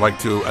 I'd like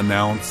to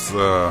announce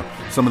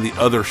some of the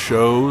other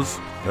shows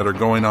that are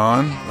going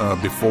on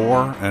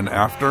before and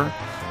after.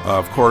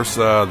 Of course,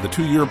 the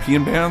two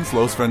European bands,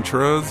 Los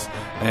Venturas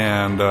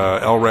and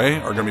El Rey,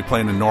 are going to be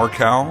playing in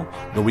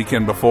NorCal the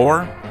weekend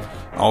before.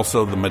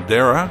 Also, the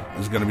Madeira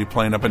is going to be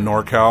playing up in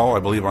NorCal, I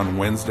believe, on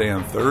Wednesday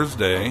and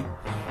Thursday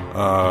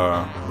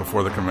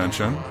before the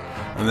convention.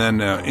 And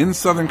then in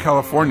Southern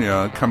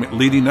California,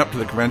 leading up to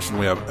the convention,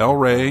 we have El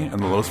Rey and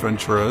the Los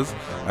Venturas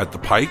at the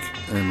Pike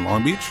in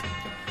Long Beach.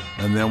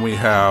 And then we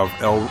have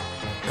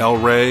El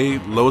Rey,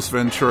 Los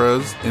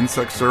Venturas,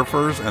 Insect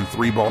Surfers, and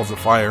Three Balls of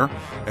Fire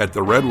at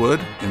the Redwood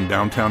in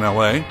downtown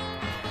LA.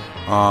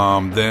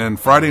 Then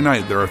Friday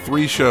night, there are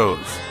three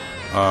shows.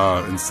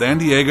 In San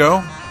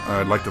Diego,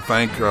 I'd like to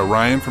thank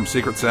Ryan from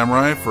Secret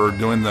Samurai for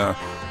doing the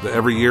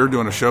every year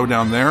doing a show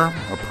down there,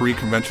 a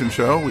pre-convention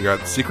show. We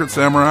got Secret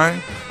Samurai,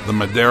 the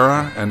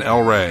Madeira, and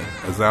El Rey.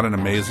 Is that an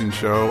amazing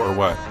show or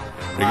what?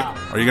 Wow.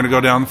 Are you going to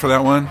go down for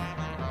that one?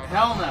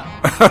 Hell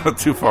no.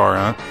 Too far,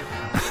 huh?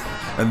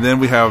 And then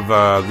we have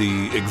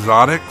the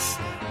Exotics,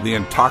 the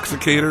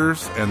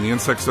Intoxicators, and the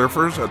Insect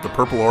Surfers at the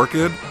Purple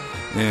Orchid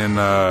in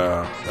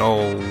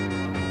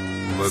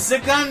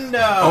Segundo.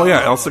 Oh,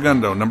 yeah, El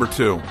Segundo, number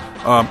 2.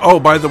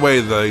 By the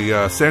way,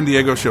 the San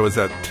Diego show is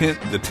at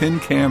the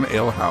Tin Can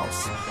Ale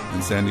House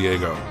in San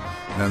Diego.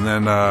 And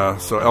then,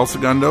 so El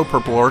Segundo,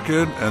 Purple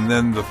Orchid, and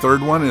then the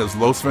third one is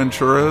Los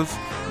Venturas,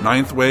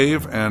 Ninth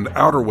Wave, and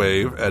Outer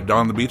Wave at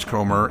Don the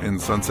Beachcomber in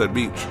Sunset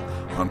Beach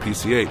on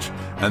PCH.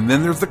 And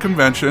then there's the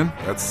convention.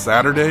 That's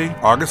Saturday,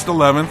 August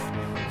 11th,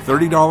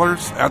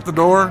 $30 at the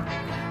door,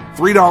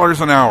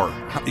 $3 an hour.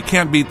 You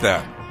can't beat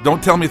that.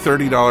 Don't tell me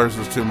 $30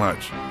 is too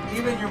much.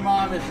 Even your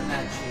mom isn't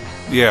that cheap.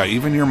 Yeah,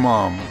 even your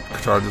mom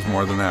charges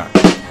more than that.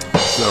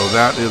 So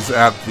that is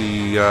at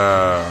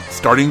the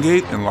starting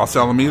gate in Los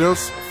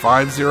Alamitos,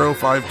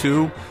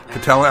 5052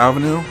 Catella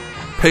Avenue.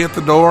 Pay at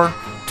the door.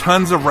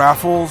 Tons of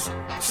raffles,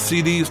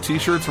 CDs,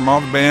 T-shirts from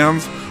all the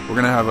bands. We're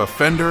going to have a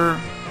Fender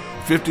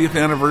 50th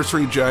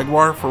Anniversary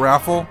Jaguar for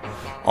raffle.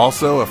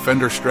 Also a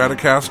Fender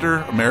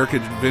Stratocaster,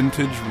 American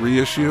Vintage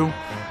reissue.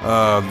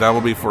 That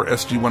will be for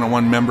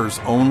SG101 members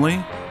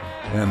only.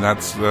 And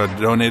that's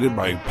donated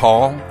by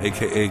Paul,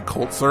 a.k.a.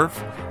 Colt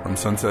Surf,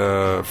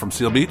 from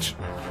Seal Beach.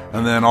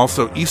 And then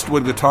also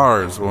Eastwood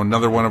Guitars,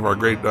 another one of our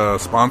great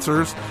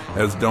sponsors,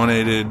 has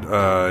donated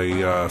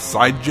a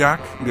side jack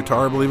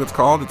guitar, I believe it's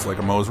called. It's like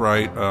a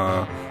Mosrite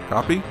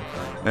copy.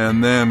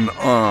 And then,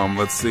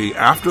 let's see,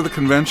 after the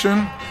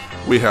convention,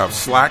 we have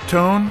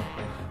Slacktone,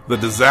 the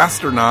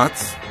Disaster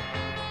Knots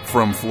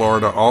from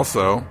Florida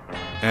also,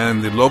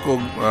 and the local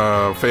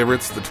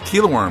favorites, the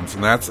Tequila Worms,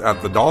 and that's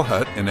at the Doll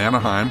Hut in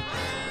Anaheim.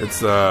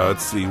 It's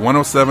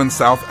 107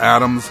 South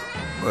Adams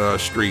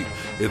Street.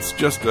 It's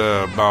just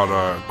about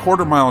a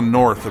quarter mile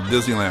north of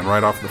Disneyland,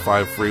 right off the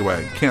 5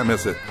 freeway. Can't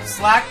miss it.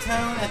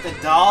 Slacktone at the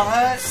Doll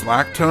Hut?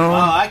 Slacktone.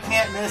 Oh, I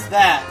can't miss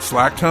that.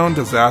 Slacktone,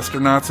 Disaster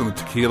Knots, and the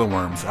Tequila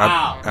Worms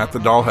at the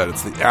Doll Hut.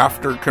 It's the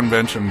after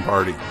convention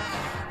party.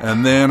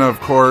 And then, of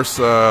course,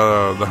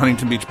 the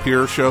Huntington Beach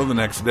Pier show the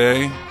next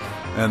day.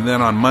 And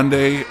then on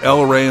Monday,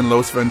 El Rey and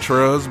Los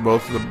Venturas,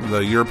 both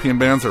the European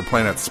bands, are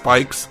playing at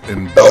Spikes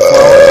in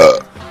Bellflower.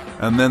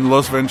 And then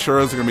Los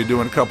Venturas are going to be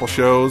doing a couple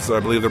shows. I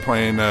believe they're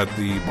playing at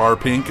the Bar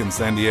Pink in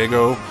San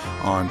Diego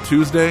on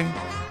Tuesday.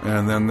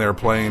 And then they're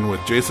playing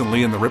with Jason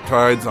Lee and the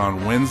Riptides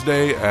on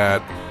Wednesday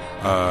at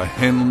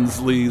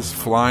Hensley's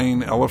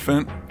Flying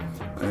Elephant.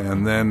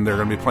 And then they're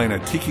going to be playing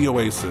at Tiki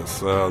Oasis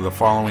the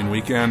following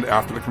weekend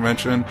after the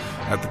convention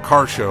at the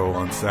Car Show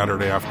on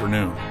Saturday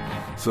afternoon.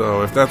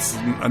 So if that's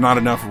not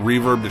enough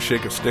reverb to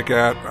shake a stick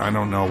at, I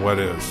don't know what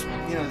is.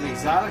 You know, the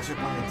Exotics are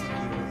playing Tiki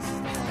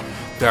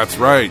Oasis. That's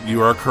right.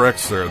 You are correct,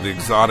 sir. The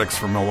Exotics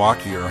from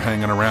Milwaukee are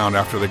hanging around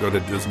after they go to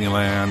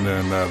Disneyland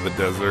and the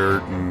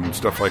desert and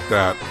stuff like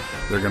that.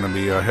 They're going to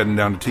be heading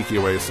down to Tiki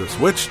Oasis,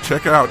 which,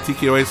 check out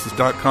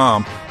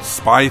TikiOasis.com,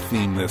 Spy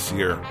theme this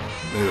year.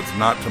 It's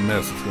not to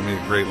miss. It's going to be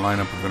a great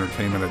lineup of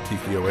entertainment at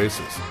Tiki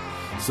Oasis.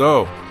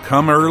 So,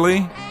 come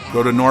early,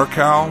 go to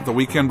NorCal the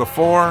weekend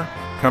before,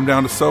 come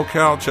down to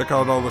SoCal, check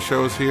out all the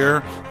shows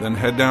here, then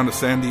head down to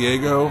San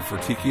Diego for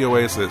Tiki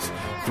Oasis.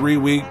 3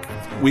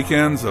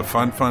 weekends of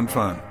fun.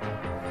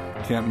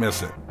 Can't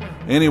miss it.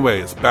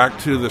 Anyways, back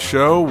to the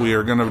show. We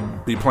are going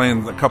to be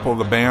playing a couple of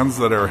the bands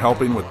that are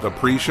helping with the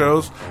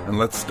pre-shows, and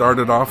let's start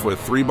it off with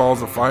 3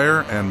 Balls of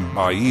Fire and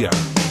Bahia.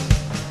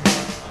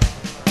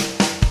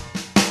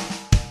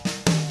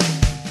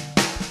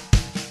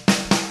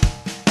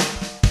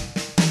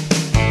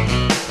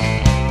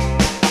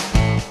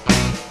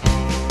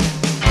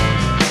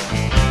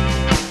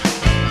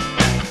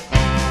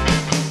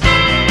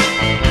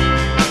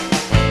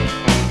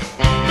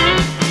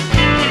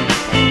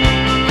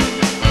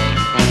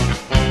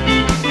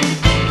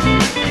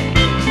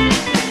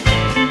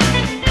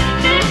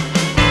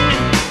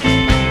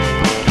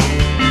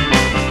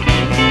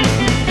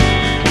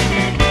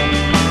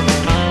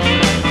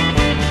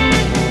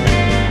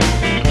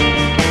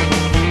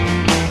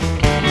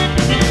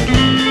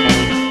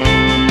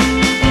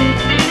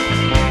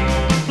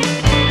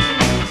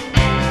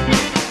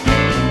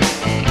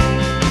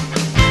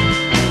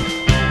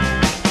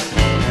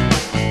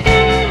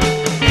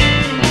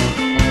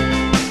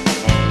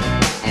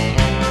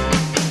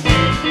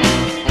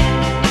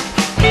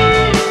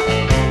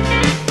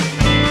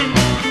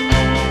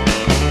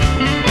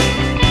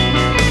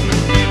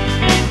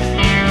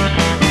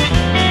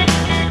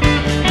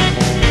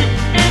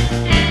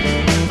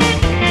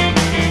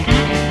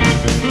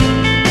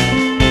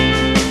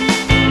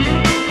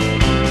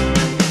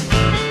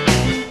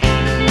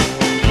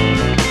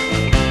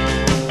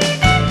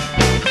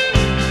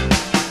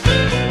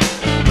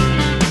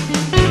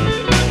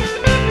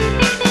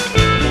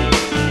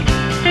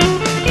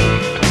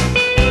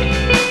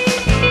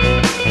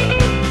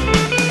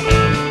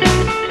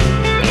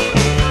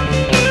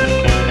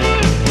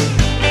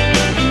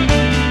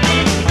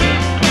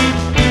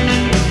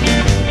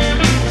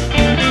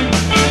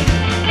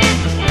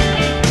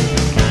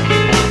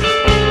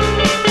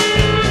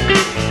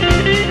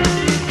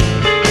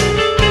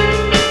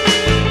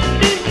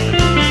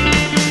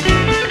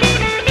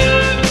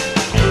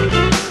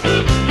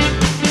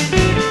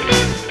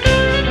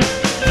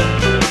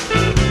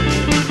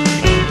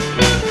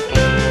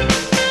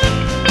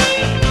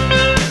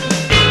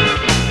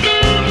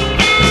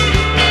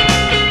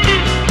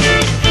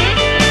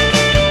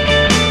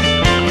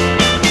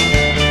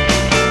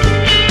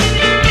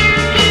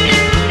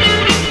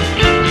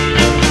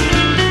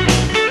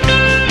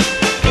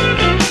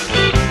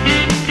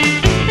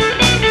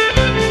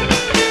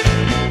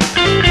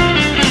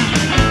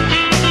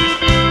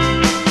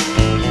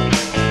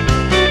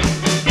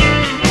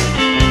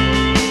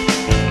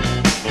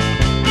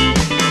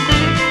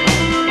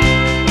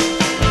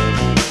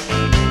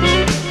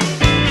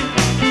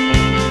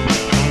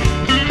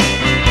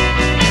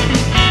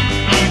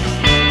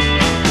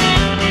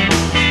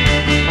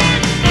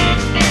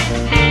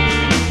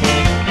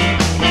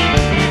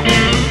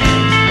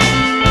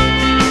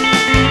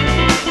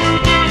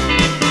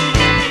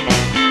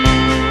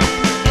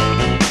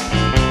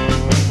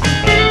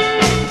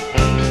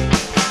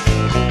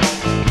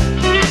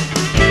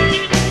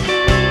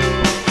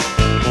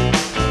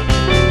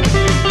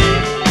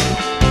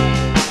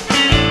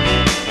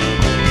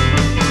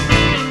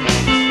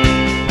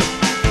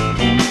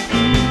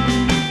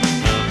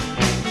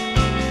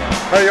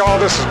 Hey y'all,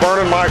 this is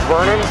Vernon Mike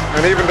Vernon,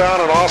 and even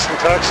down in Austin,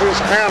 Texas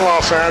and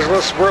Los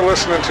Angeles, we're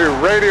listening to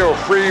Radio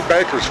Free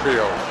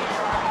Bakersfield.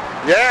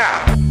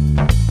 Yeah!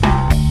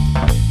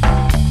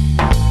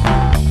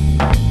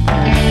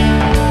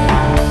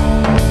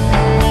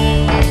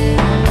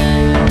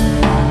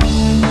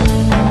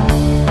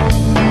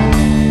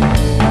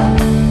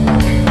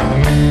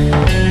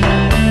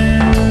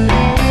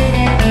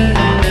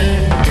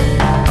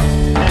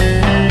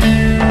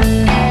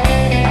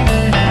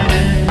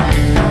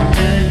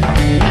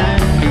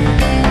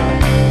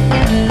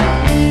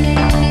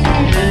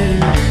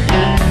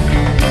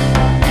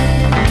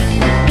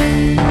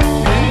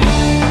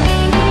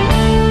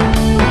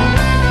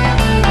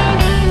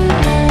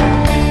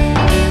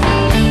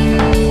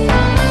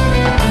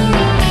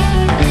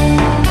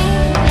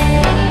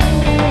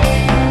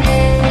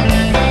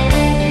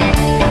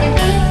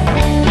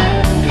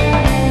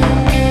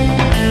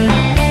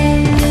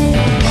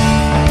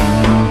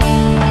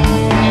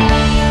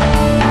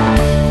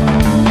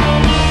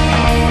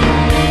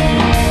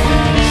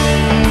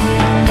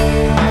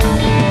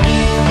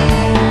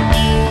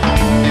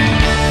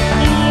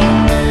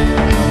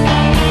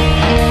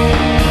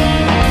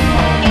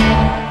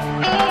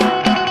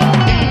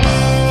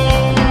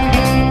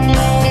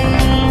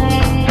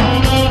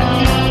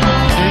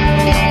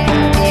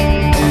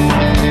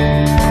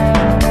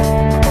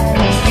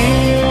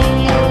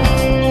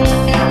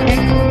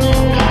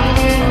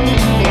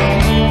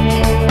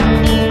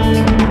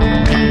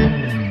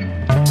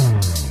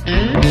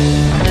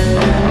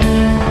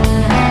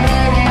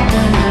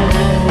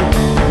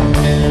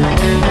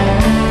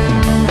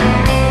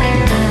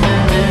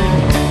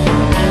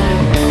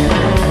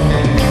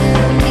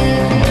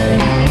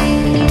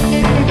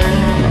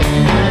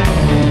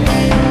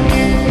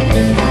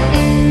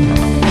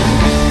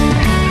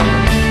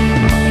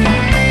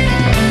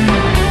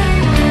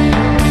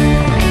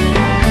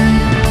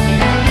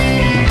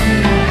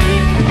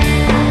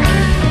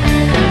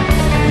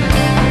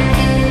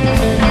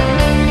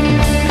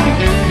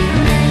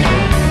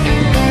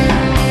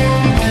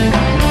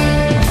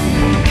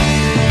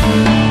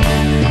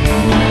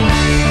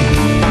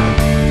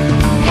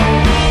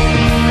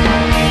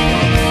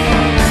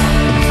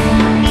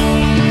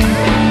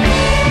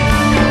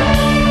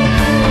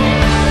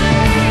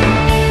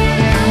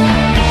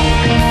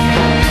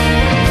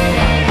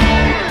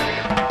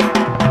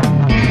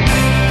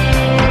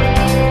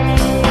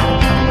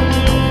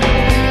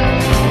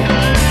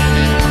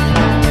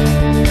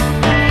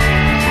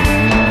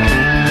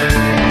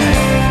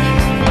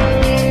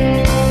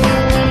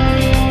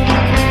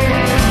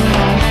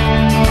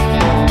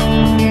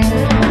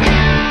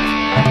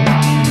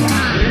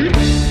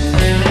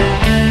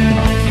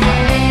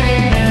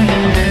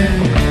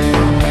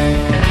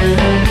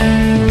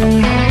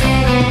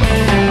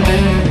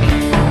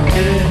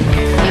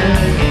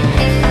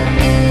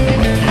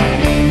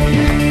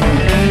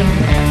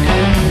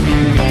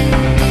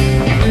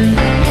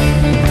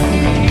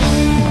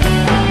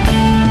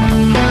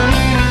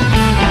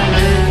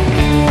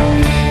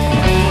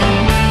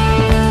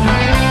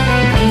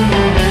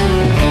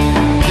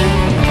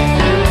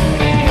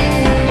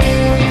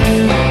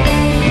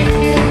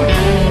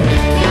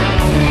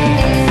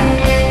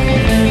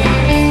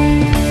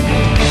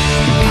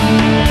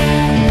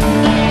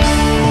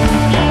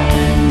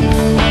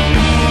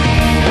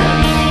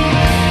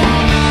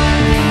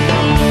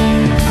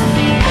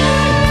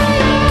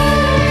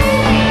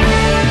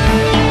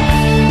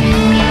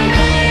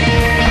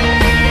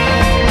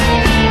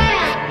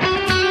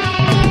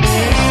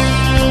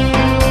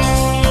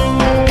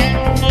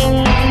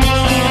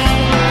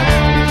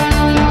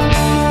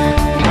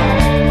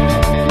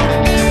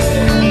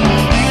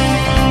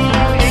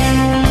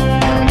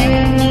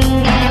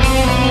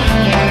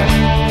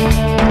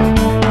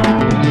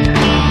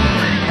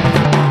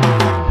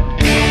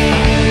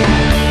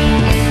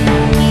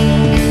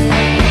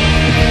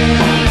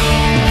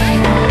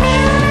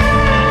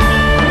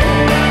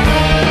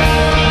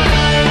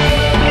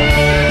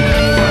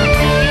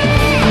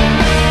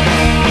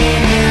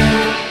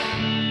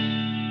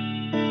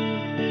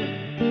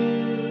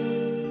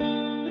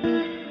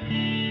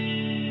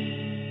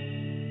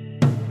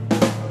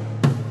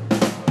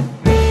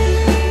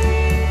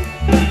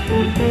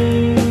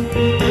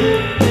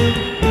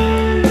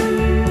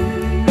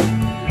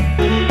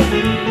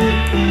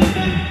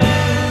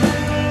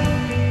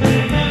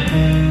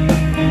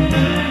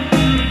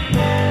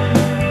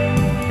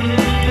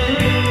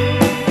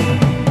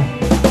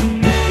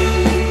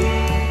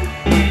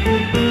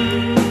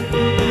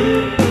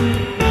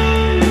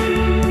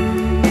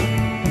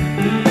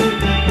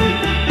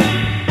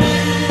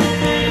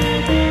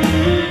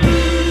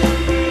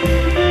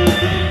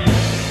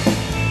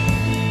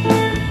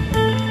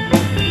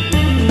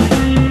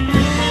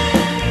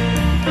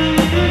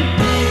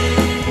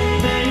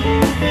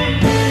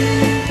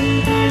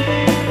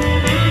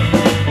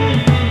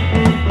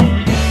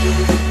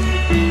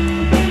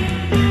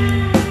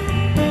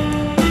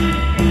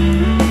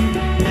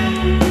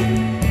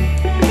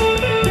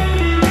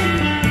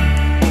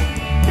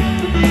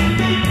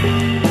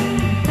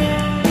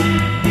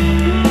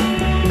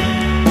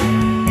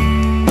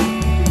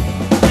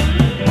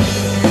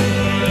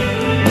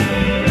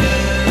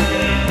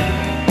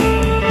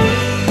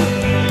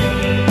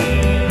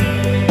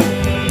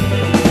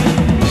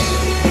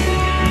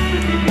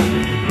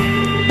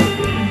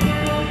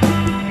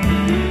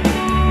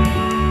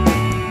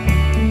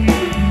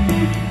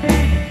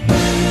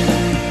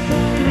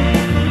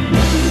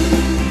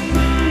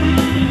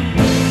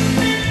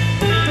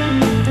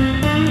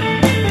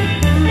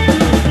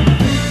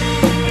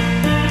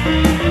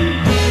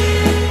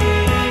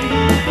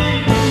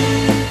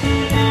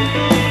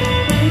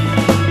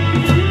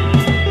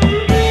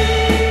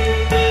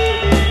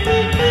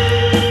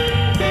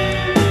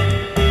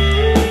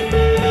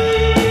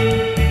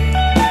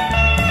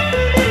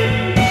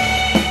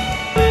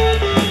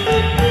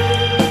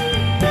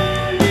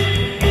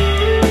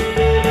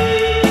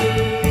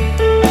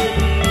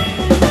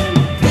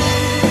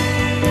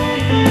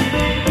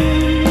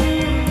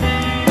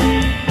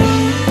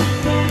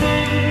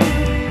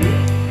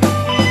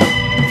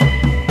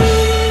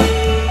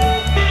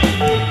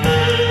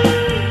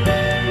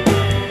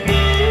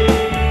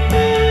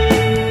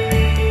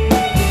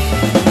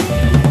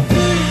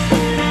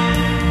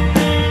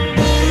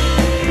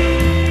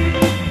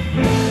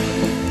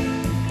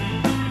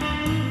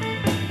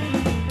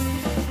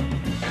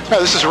 Hi,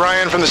 this is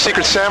Ryan from the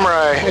Secret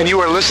Samurai, and you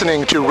are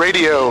listening to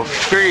Radio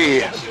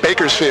Free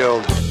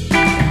Bakersfield.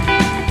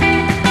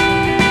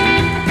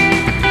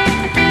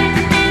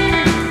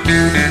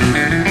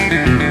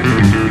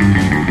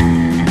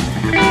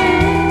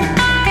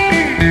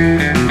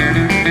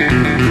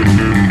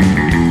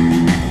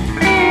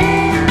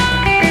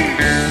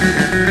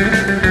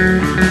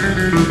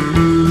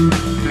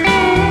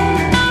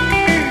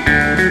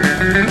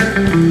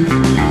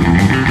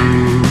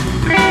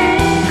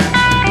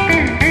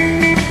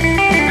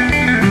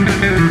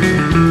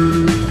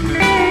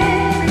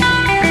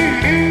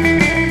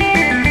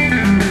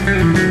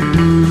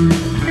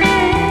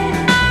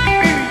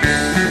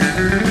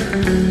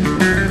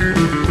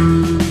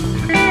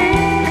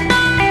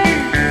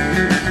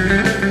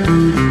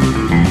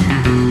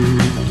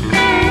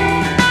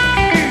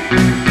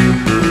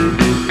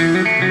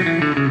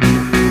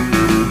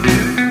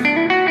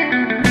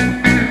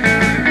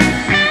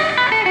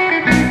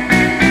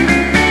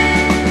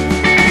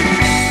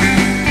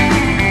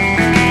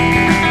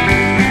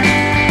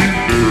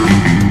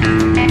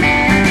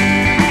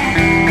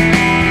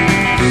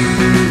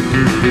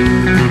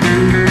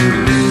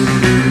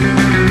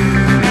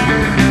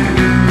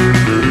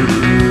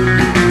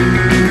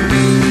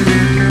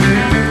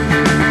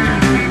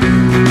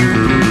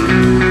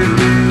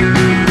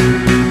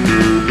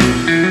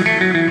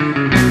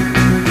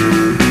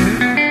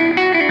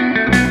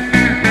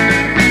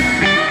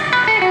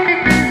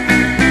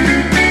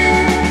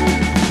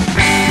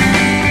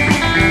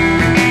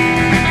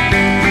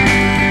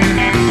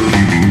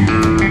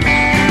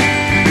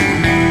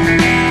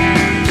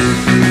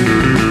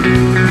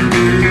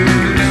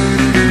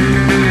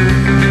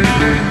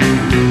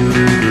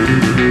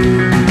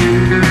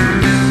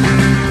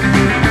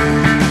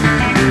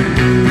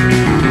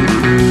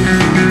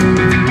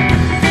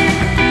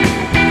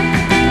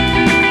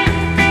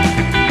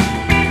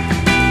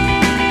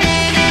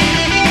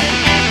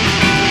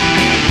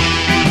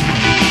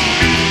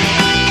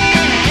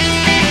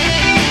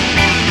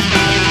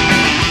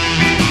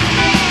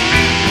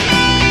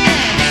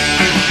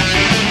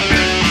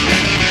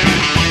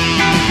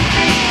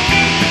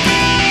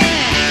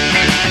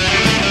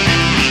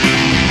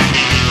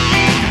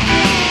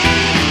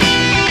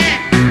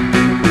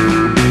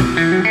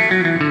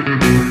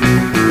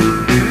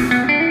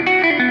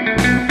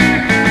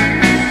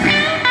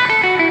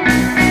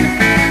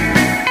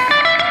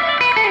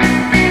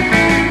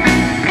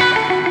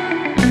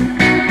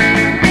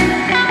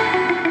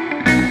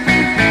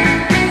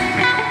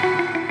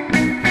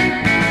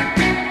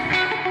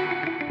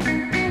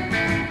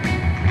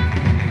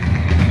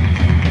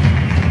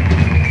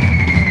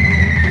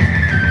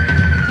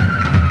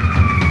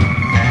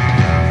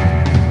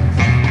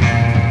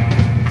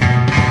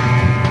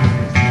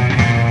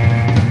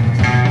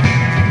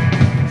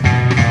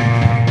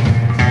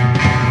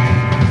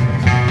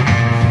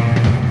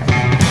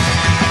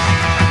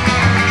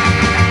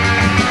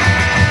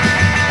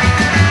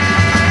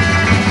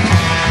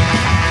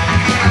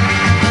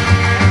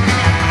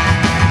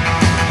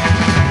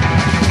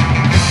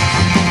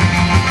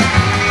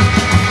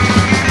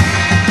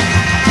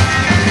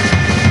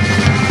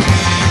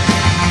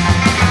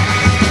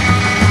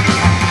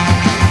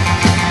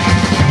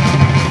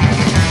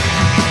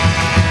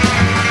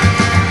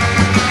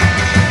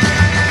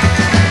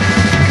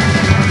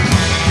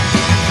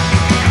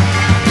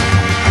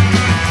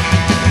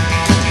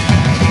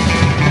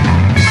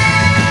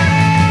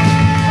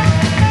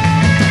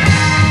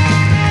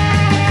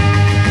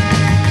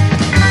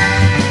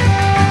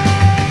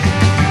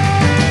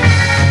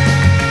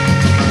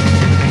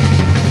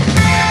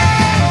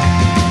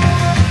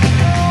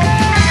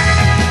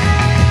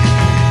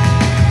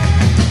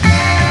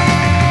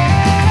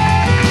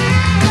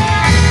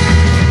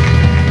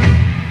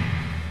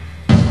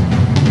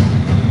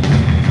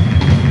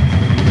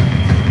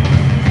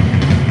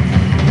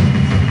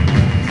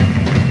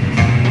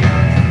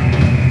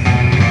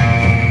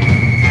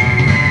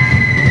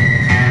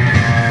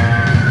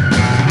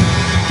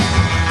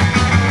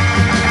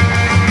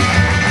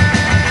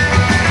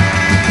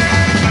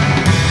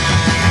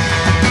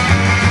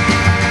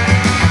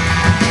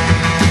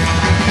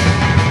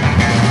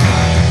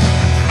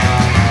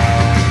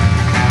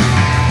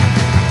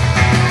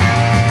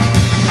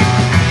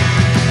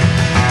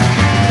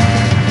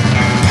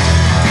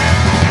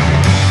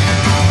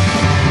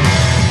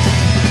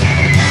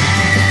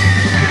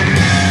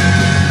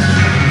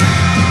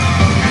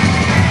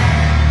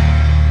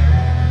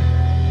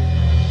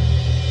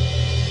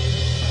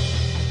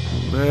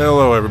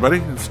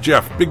 everybody. It's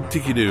Jeff, Big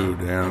Tiki Dude,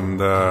 and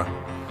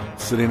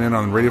sitting in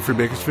on Radio Free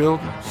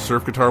Bakersfield,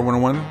 Surf Guitar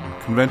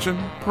 101 Convention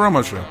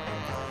promo show.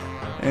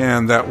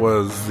 And that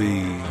was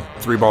the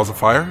Three Balls of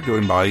Fire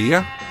doing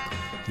Bahia,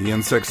 the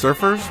Insect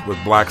Surfers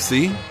with Black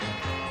Sea,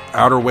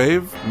 Outer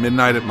Wave,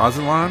 Midnight at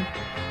Mazatlan,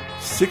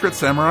 Secret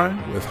Samurai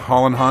with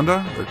Holland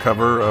Honda, their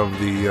cover of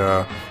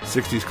the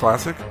 60s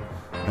classic,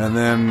 and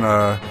then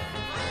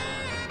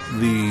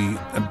the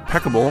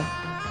impeccable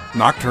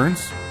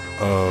Nocturnes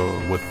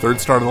with Third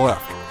Star to the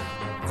Left.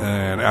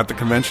 And at the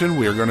convention,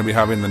 we are going to be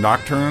having the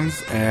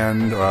Nocturnes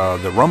and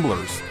the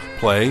Rumblers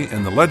play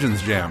in the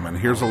Legends Jam. And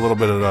here's a little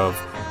bit of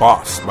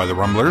Boss by the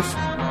Rumblers.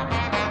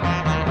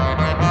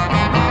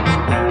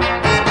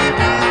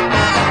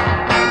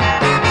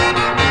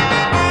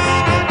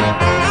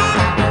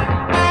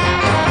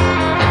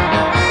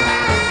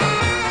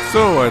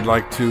 So I'd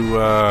like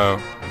to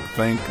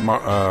thank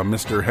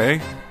Mr.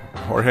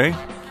 Jorge,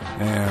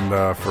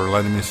 and for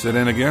letting me sit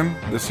in again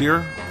this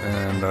year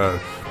and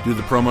do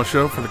the promo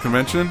show for the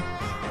convention.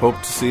 Hope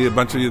to see a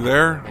bunch of you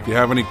there. If you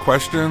have any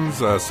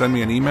questions, send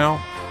me an email,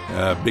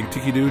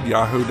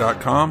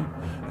 bigtikidude@yahoo.com.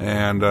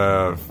 And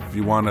if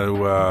you want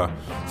to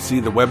see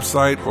the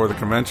website or the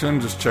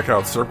convention, just check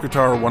out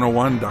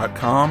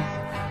surfguitar101.com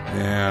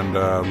and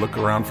look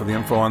around for the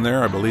info on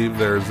there. I believe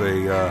there's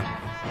a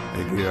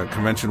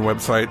convention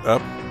website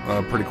up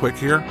pretty quick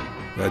here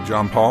that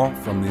John Paul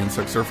from the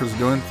Insect Surfers is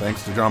doing.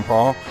 Thanks to John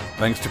Paul.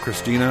 Thanks to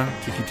Christina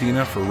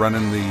Tikitina for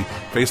running the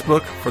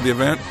Facebook for the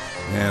event.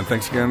 And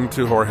thanks again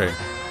to Jorge.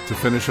 To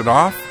finish it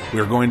off, we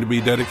are going to be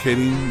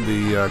dedicating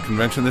the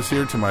convention this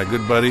year to my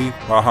good buddy,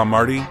 Baja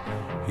Marty.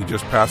 He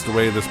just passed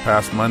away this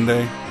past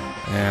Monday,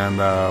 and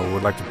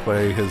would like to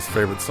play his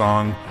favorite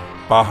song,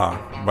 Baja,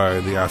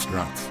 by the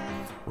Astronauts.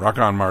 Rock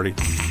on, Marty.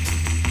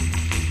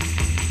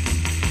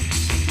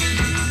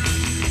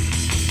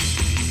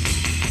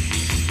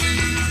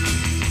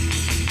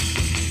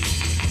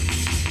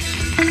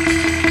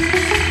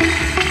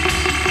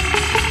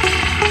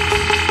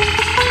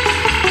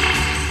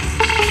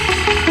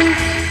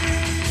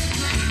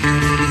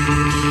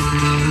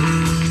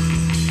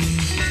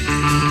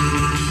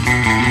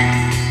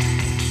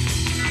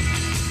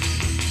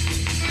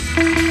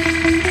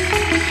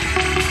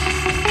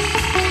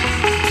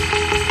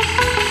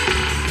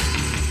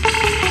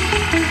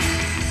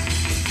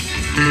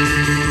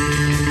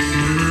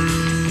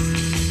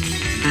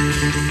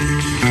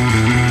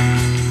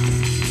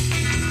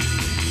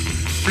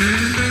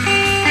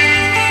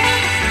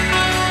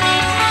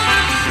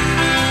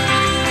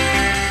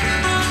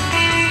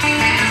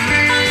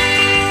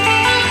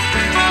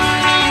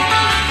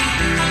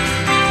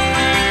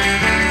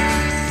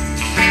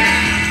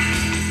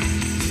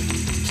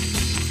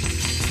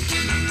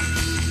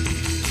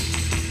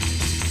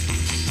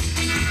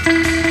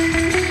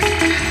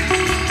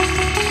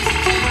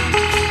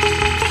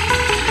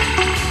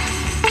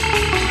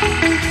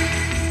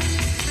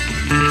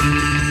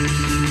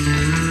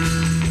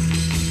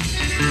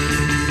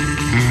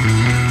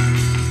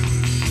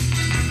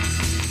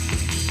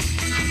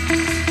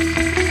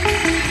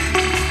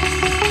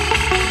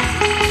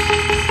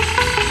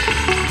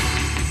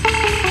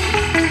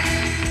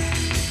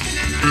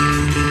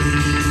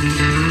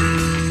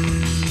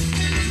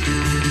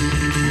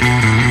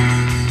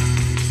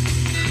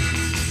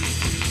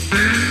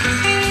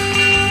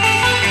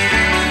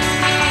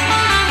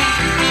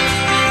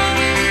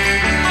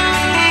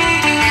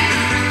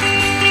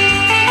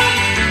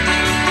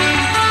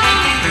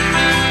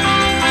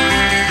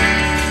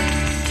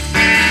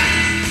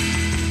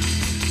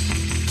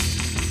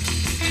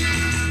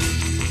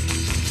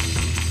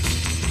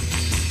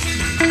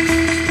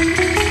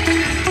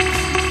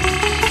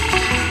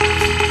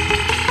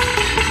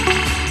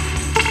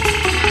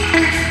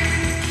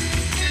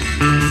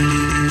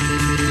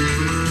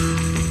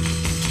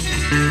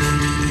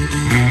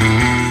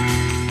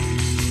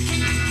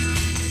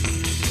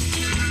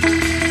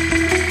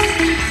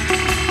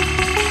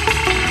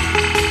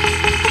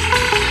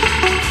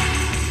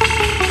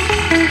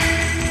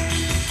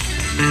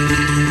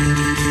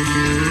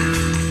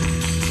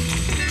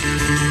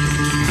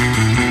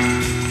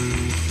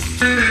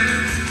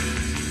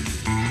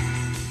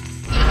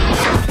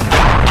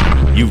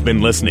 You've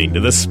been listening to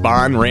the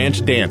Spawn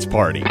Ranch Dance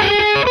Party. Give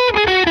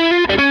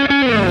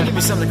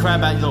me something to cry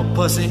about, you little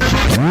pussy.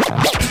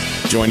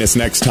 Join us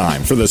next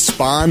time for the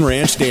Spawn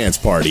Ranch Dance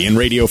Party in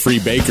Radio Free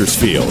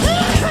Bakersfield.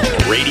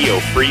 Radio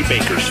Free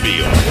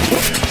Bakersfield.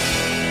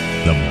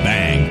 The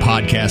Bang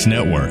Podcast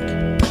Network.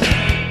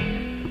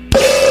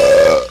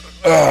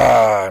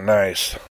 Nice.